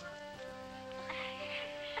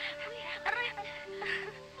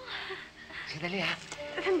 Sandali, ha?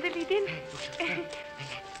 Sandali din.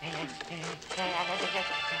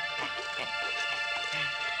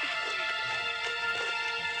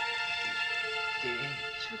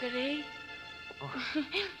 Sugar Ray?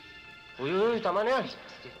 Uy, tama na yan.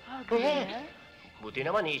 Buti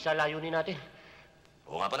naman, isa layunin natin.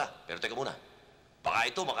 Oo nga pala, pero teka muna. Baka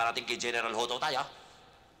ito makarating kay General Hoto tayo, ha?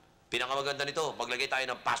 Pinakamaganda nito, maglagay tayo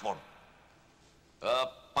ng passport.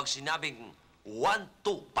 Pag sinabing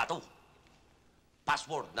 1-2 pato,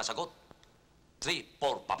 password na sagot,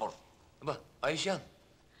 3-4 papor. Aba, ayos yan.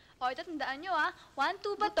 O, ito tandaan nyo, ha?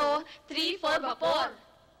 1-2 bato, 3-4 vapor.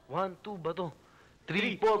 1-2 ba to?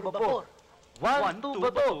 3-4 vapor. 1-2 ba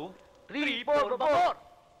to? 3-4 vapor.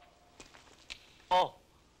 Oh,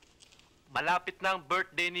 malapit na ang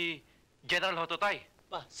birthday ni General Hototay.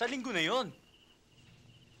 Sa linggo na yon.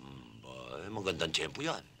 Magandang tiyempo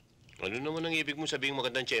yan. Ano naman ang ibig mo sabing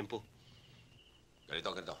magandang tiyempo?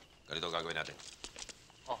 Ganito gagawin natin.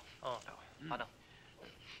 Ano?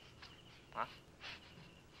 Ha?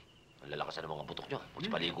 Ang lalakasan ng mga butok nyo.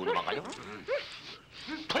 Paligo naman kayo.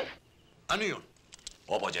 Ano yun?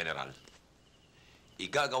 Opo, General.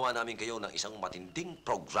 Igagawa namin kayo ng isang matinding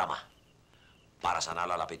programa para sa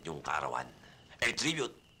nalalapit niyong kaarawan. A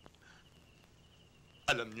tribute.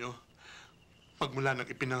 Alam nyo, magmula nang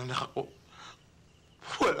ipinanganak ako,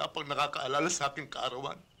 wala pang nakakaalala sa aking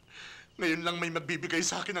kaarawan. Ngayon lang may magbibigay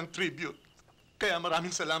sa akin ng tribute. Kaya maraming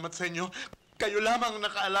salamat sa inyo. Kayo lamang ang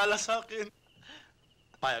nakaalala sa akin.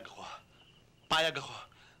 Payag ako. Payag ako.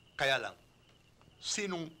 Kaya lang,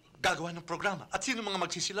 sinong gagawa ng programa at sino mga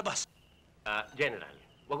magsisilabas? General,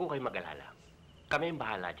 wag ko kayo mag-alala. Kami ang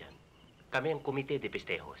bahala dyan. Kami ang Komite de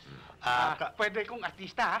Festejos. Pwede kong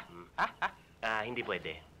artista, ha? Hindi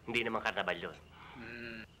pwede. Hindi naman karnabal yun.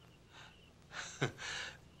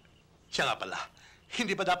 Siya nga pala,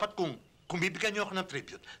 hindi ba dapat kung bibigyan niyo ako ng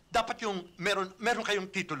tribute, dapat yung meron kayong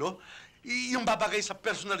titulo, yung babagay sa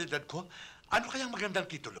personalidad ko, ano kayang magandang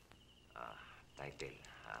titulo? Title.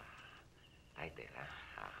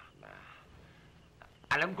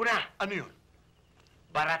 Alam ko na! Ano yun?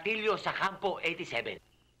 Baratilyo sa Campo 87.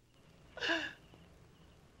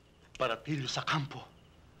 Baratilyo sa Campo.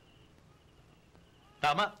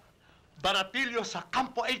 Tama. Baratilyo sa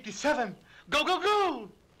Campo 87. Go, go,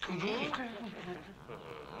 go!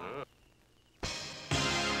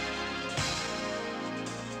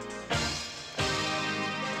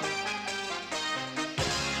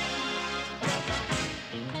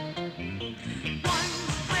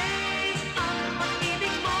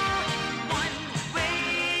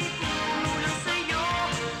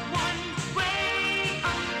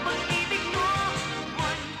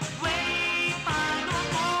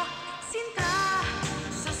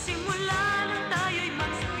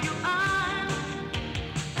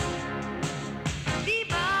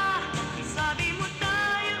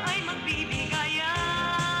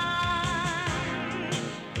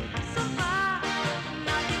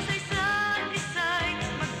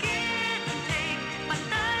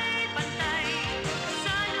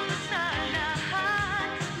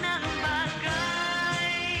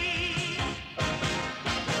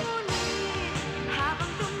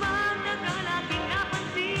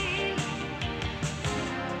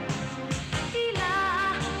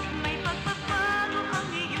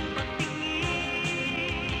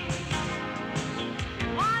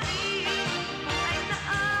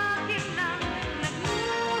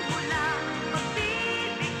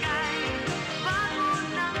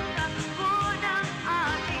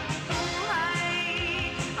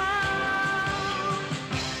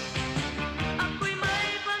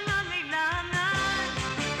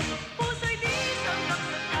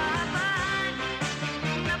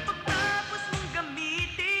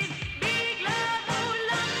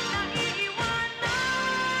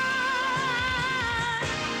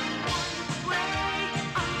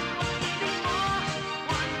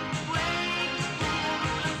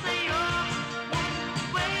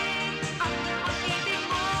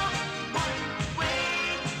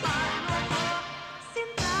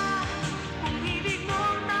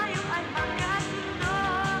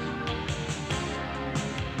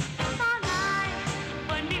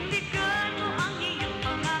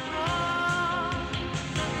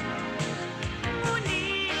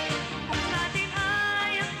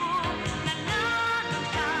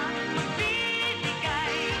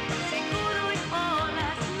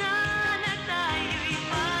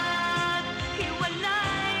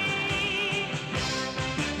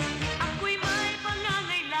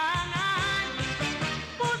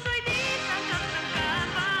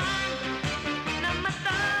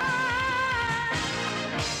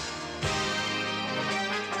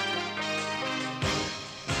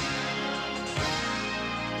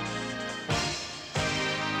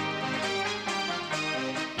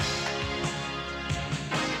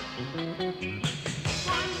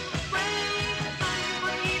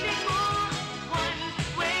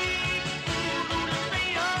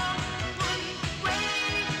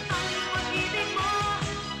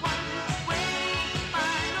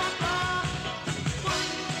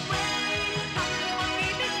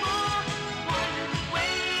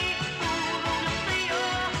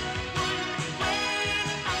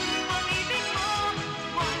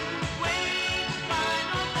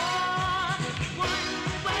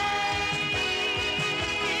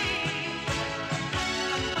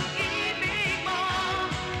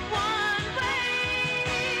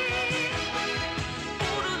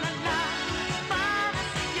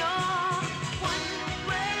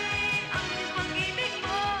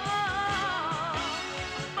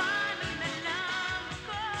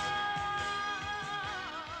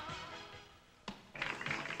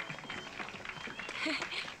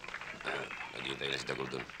 Naghihintay na si Dagol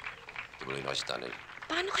doon. Tumuloy na kasi sa tunnel.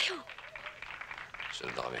 Paano kayo?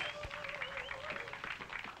 Sunod na kami.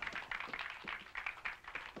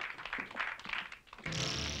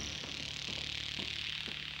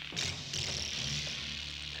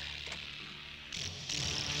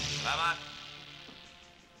 Salamat.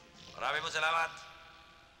 Maraming salamat.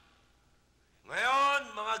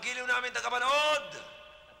 Ngayon, mga giliw namin tagapanood,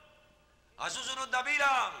 ang susunod na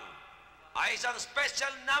bilang ay isang special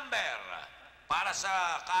number para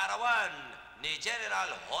sa kaarawan ni General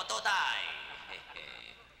Hototay.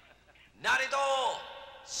 Narito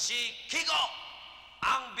si Kiko,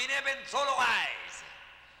 ang binebensolo guys.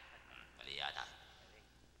 Mali yata.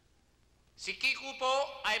 Si Kiko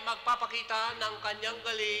po ay magpapakita ng kanyang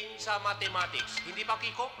galing sa mathematics. Hindi ba,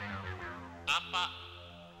 Kiko? Apa.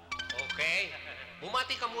 Okay.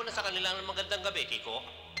 Bumati ka muna sa kanila ng magandang gabi, Kiko.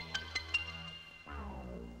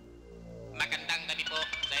 Magandang gabi po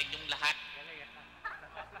sa inyong lahat.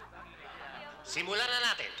 Simulan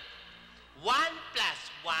na natin. 1 plus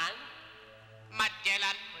 1.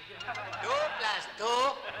 Magellan. 2 plus 2.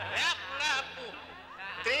 Lapu-lapu.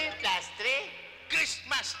 3 plus 3.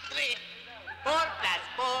 Christmas tree. 4 plus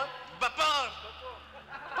 4. Vapor.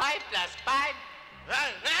 5 plus 5.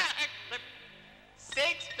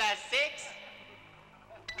 6 plus 6.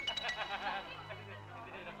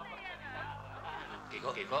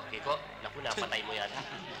 Kiko. Naku, napatay mo yata.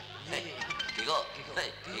 Hey, Kiko.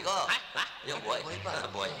 Hey, Kiko. Ha? Yung buhay.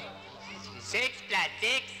 Buhay. 6 plus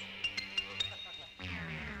 6.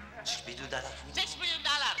 $6 billion. $6 billion.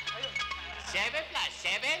 7 plus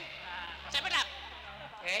 7. 7 up.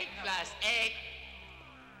 8 plus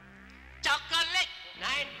 8. Chocolate. 9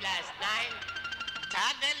 plus 9.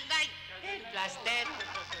 Channel 10 9. plus 10.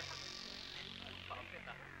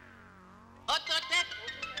 Ototet.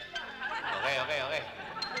 Okay.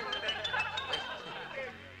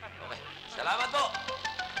 Salamat po.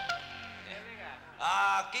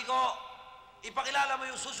 Kiko, ipakilala mo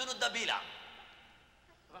yung susunod na bilang.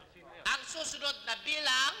 Ang susunod na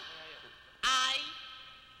bilang ay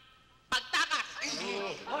pagtakas.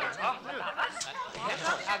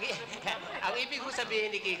 Ang ibig ko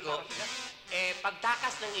sabihin ni Kiko,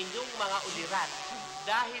 pagtakas ng inyong mga ulirat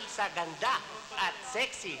dahil sa ganda at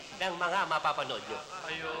sexy ng mga mapapanood nyo.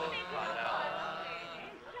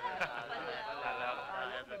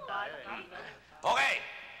 Okay,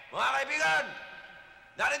 mga kaibigan,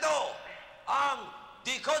 narito ang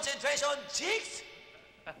Deconcentration Chicks.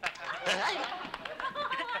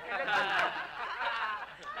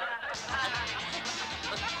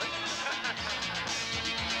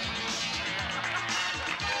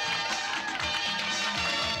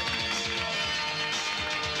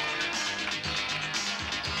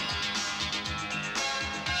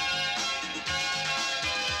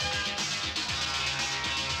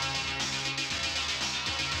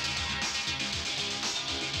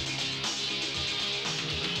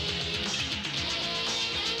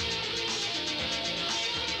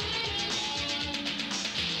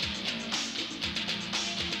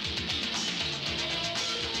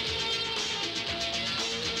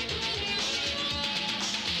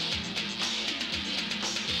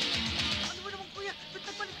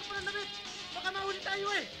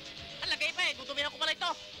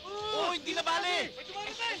 Hindi na bali! May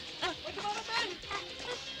dumarating! May dumarating!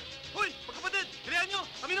 Hoy, magkapatid! Hilihan nyo!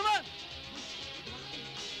 Kami naman!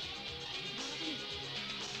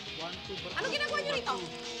 Anong ginagawa niyo rito?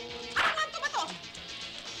 Anong kanto ba to?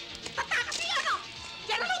 Tatakas niyo, ano?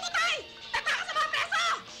 General Hototay! Tatakas sa mga preso!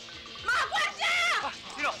 Mga gwardya!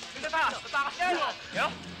 Sino? Sino tatakas? Tatakas yan! Yo?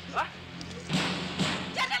 Ha?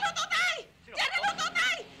 General Hototay! General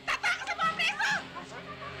Hototay! Tatakas sa mga preso!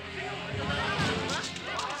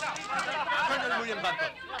 Colonel William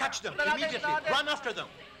Banton, catch them immediately. Run after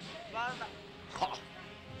them.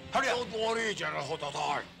 Hurry up. Don't worry, General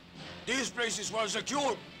Hototay. This place is well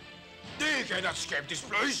secured. They cannot escape this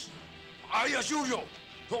place. I assure you,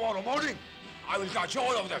 tomorrow morning, I will catch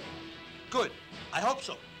all of them. Good. I hope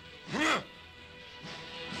so.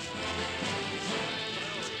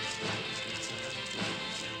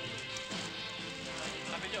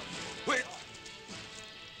 Wait.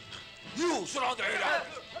 You surround the area.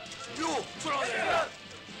 You surround the area.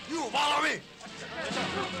 You follow me.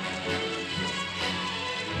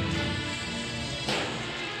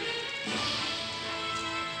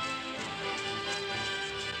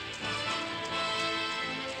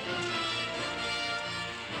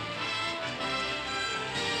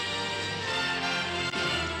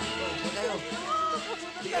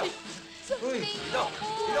 Uy, dito!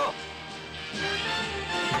 Dito!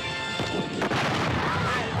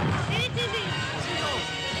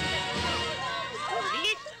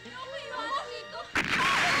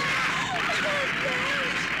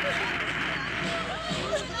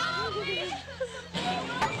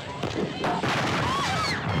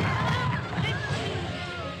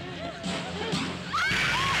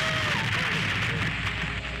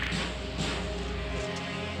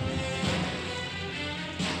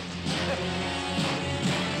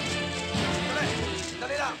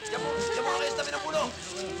 Diyan mo kayo sa tabi ng puno.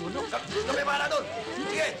 Kami para doon.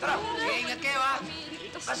 Sige, tara. Sige, ingat kayo, ha?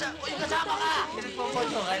 Uy, kasama ka!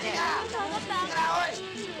 Pinagpupunto ka niya. Tara, oy!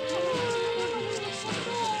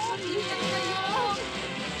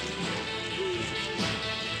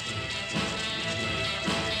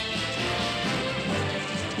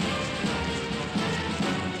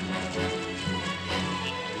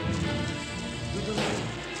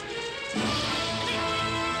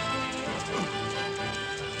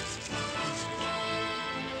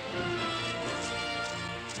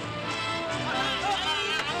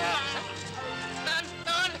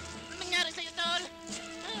 Tol! Anong nangyari sa'yo, Tol?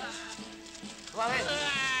 Bakit?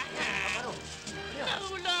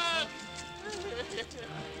 Nahulog!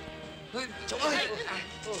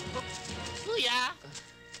 Kuya!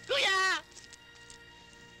 Kuya!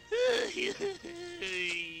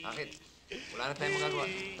 Bakit? Wala na tayong magagawa.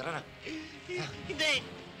 Tara na. Hindi!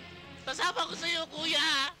 Sasama ko sa'yo,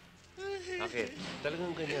 kuya! Bakit?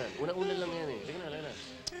 Talagang ganyan. Una-una lang yan eh. Sige na, lala.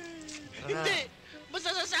 Hindi! Basta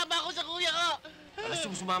sasama ko sa kuya ko! Gusto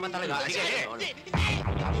mo sumama talaga? Sige, sige. Hindi!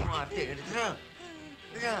 Sabi mo, ate. Tara.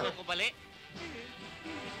 Tara. Ako pali?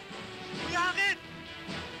 Kuya Akin!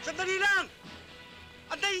 Sandali lang!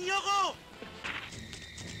 Antayin niyo ako!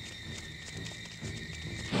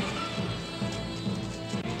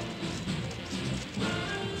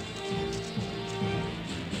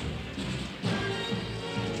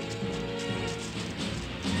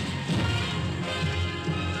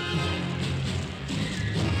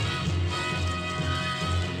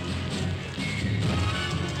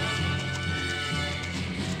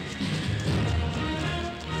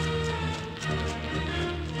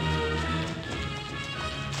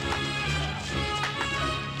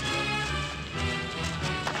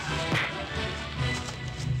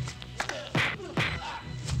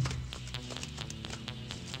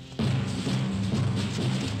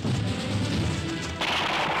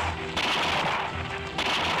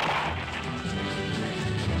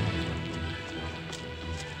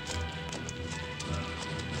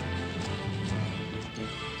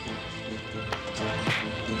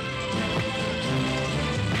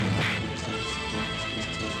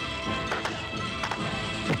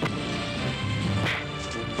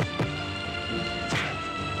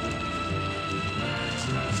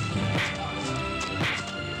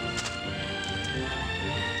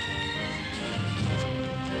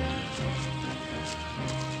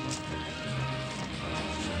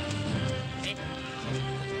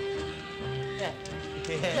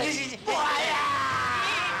 Buhaya!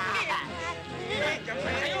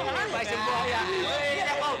 Paisang buhaya.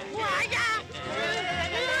 Buhaya!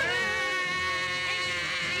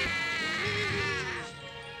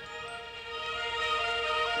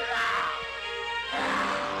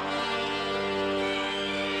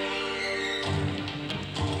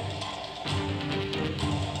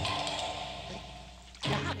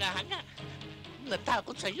 Hanga-hanga.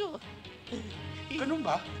 Natakot sa'yo. Ganun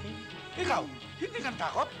ba? Ikaw, hindi ka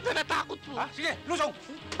natakot? Natakot po. Ha? Sige, lusong!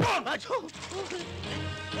 Doon!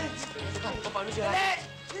 Paano siya? Eh,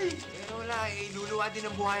 wala. Iluluwa din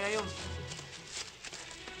ang buhay na yun.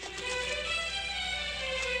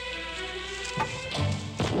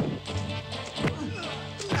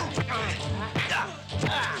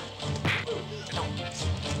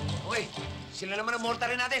 Okay, sila naman ang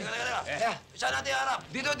mortar natin. Teka. Saan natin harap?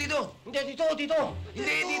 Dito, dito. Hindi, dito, dito.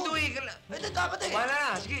 Hindi, dito eh. Dapat eh. Wala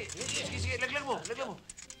na. Sige, sige, sige. Laglag mo, laglag mo.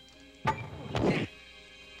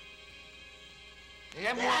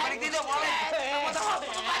 Ayan, bumabalik dito, bumabalik. Takot ako.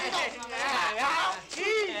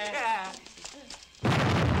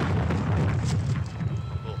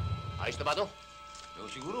 Ayos na ba ito?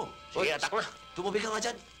 Siguro. Sige, atak na. Tumabi ka nga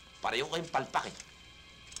dyan. Pareho kayong palpak eh.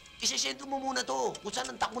 Isisentro mo muna to. Kung saan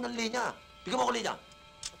ang takbo ng linya. Bigyan mo ako linya.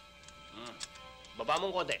 Baba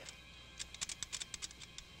mong konti.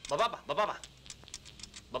 Baba pa, baba pa.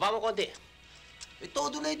 Baba mo konti. Eh,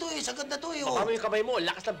 todo na ito eh. Sagad na to eh. Baba mo yung kamay mo.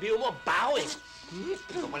 Lakas ng biyo mo. Baho eh.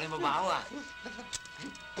 Ito pala yung mabaho ah.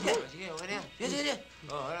 Sige, okay na yan. Sige, sige, sige.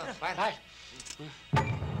 Oo, ano, fire.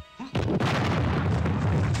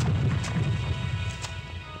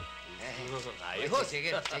 Ayos.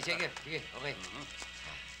 Sige, sige, sige, okay.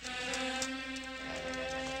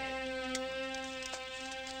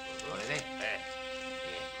 Okay na eh.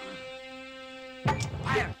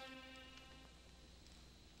 Fire!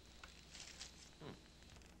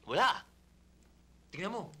 Wala.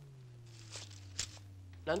 Tingnan mo.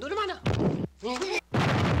 Nandun naman ah.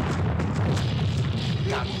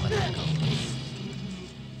 Gago ka na ikaw.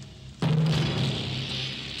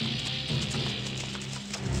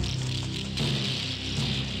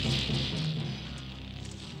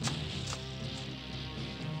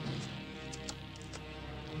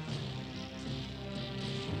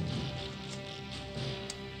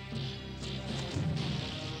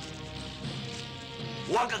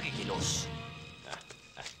 Huwag kang kikilos.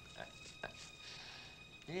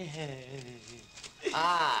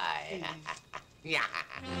 Ay.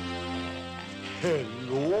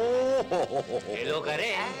 Hello! Hello ka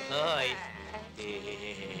rin. Hoy.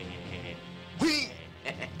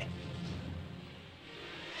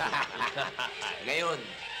 Ngayon,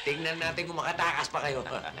 tingnan natin kung makatakas pa kayo.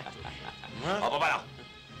 O, paano?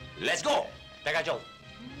 Let's go! Teka, Chong.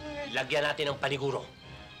 Lagyan natin ng paniguro.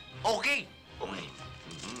 Okay. Okay.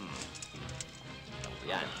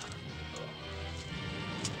 Yan.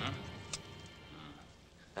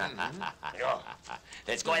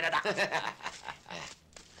 Let's go and attack.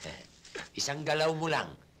 Isang galaw mo lang,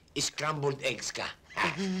 scrambled eggs ka.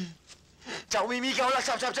 Tsaka umimikaw lang,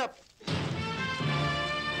 sap, sap, sap.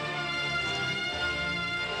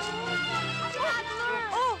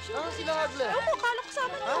 Oh! Sila Adler? Ako, kala ko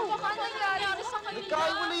sama niyo. Ha? Baka nangyari sa kanila.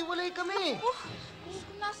 Nagkaiwalay-walay kami.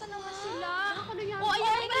 Nasa naman sila? Oh,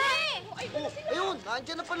 ayan na eh! Ayun,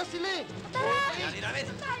 nandiyan na pala sila eh. Tara! Dali namin.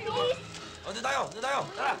 Bilis! O, doon tayo, doon tayo.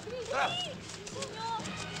 Tara, tara.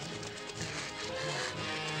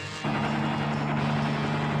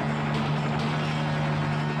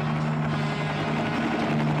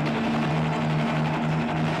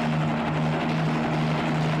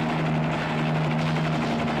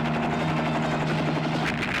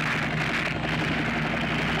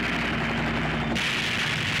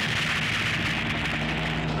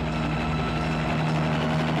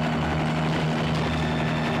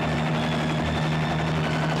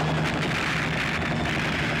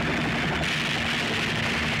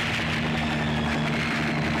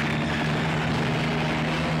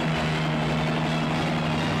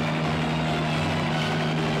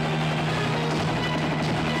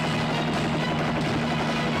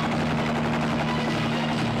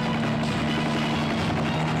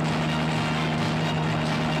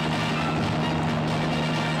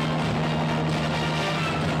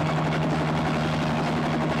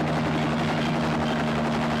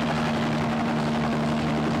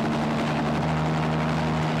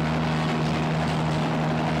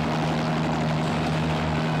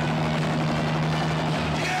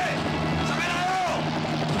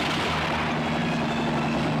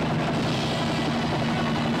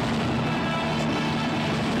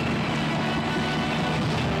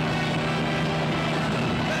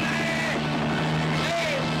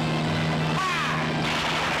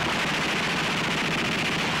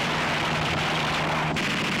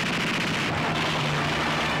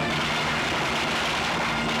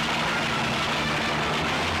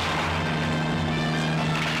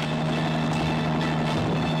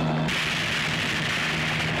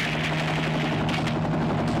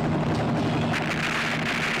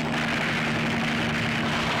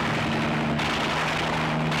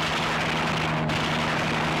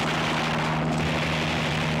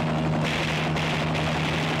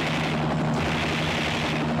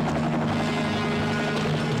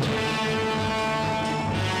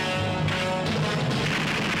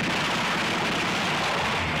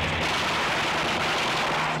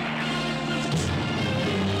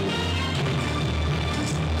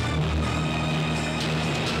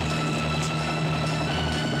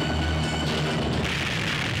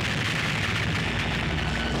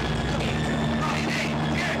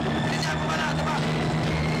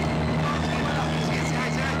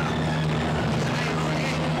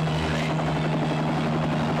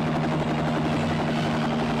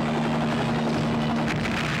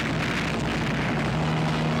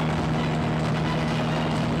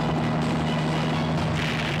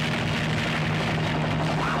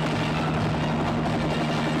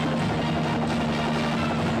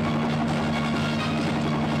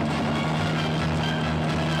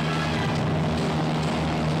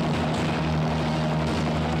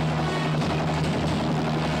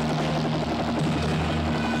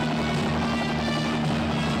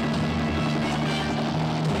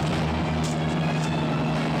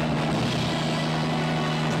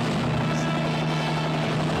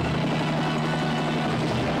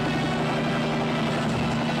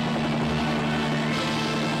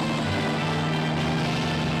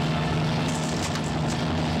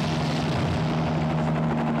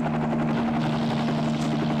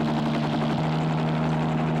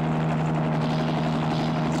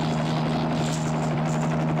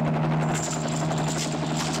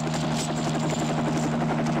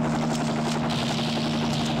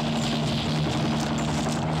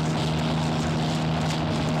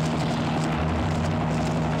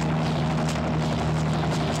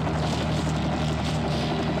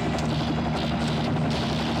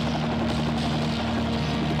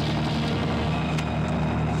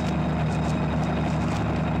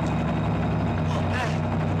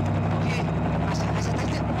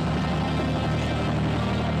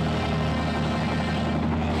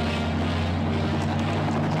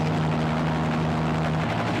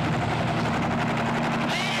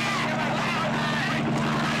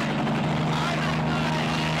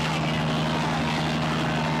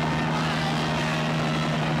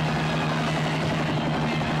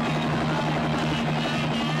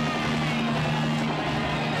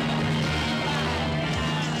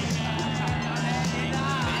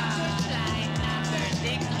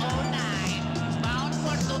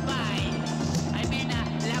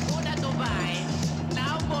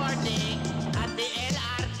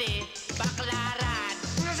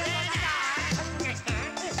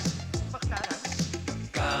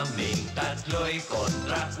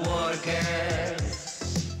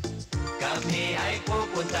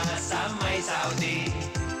 papunta sa may Saudi.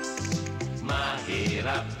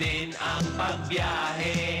 Mahirap din ang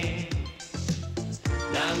pagbiyahe.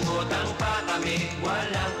 Nangutang pa kami,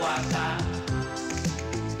 walang kwarta.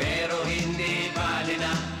 Pero hindi bali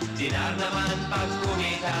na, dinar naman pag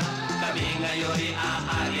kumita. Kami ngayon'y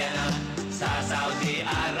aarya na sa Saudi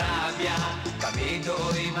Arabia. Kami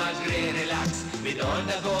do'y magre-relax with all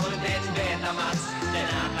the golden Betamax.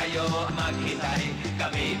 Na kayo maghintay,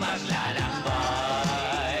 kami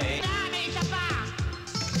maglalakbay. May isa pa!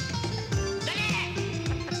 Dali!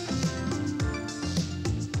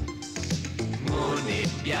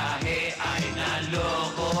 Ngunit biyahe ay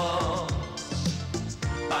naloko.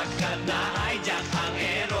 Pagkat na-hijack ang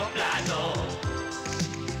eroplano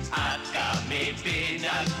at kami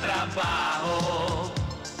pinagtrabaho.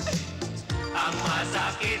 Ang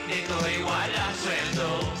masakit nito'y walang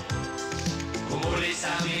sweldo. Humuli sa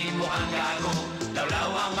aming mukhang gago.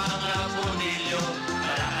 Lawlaw ang mga punilyo.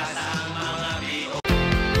 Malakas ang mga bio.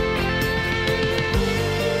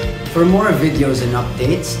 For more videos and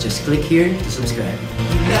updates, just click here to subscribe.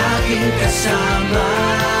 Laging kasama.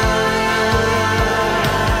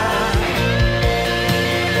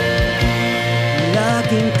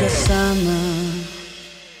 Laging kasama.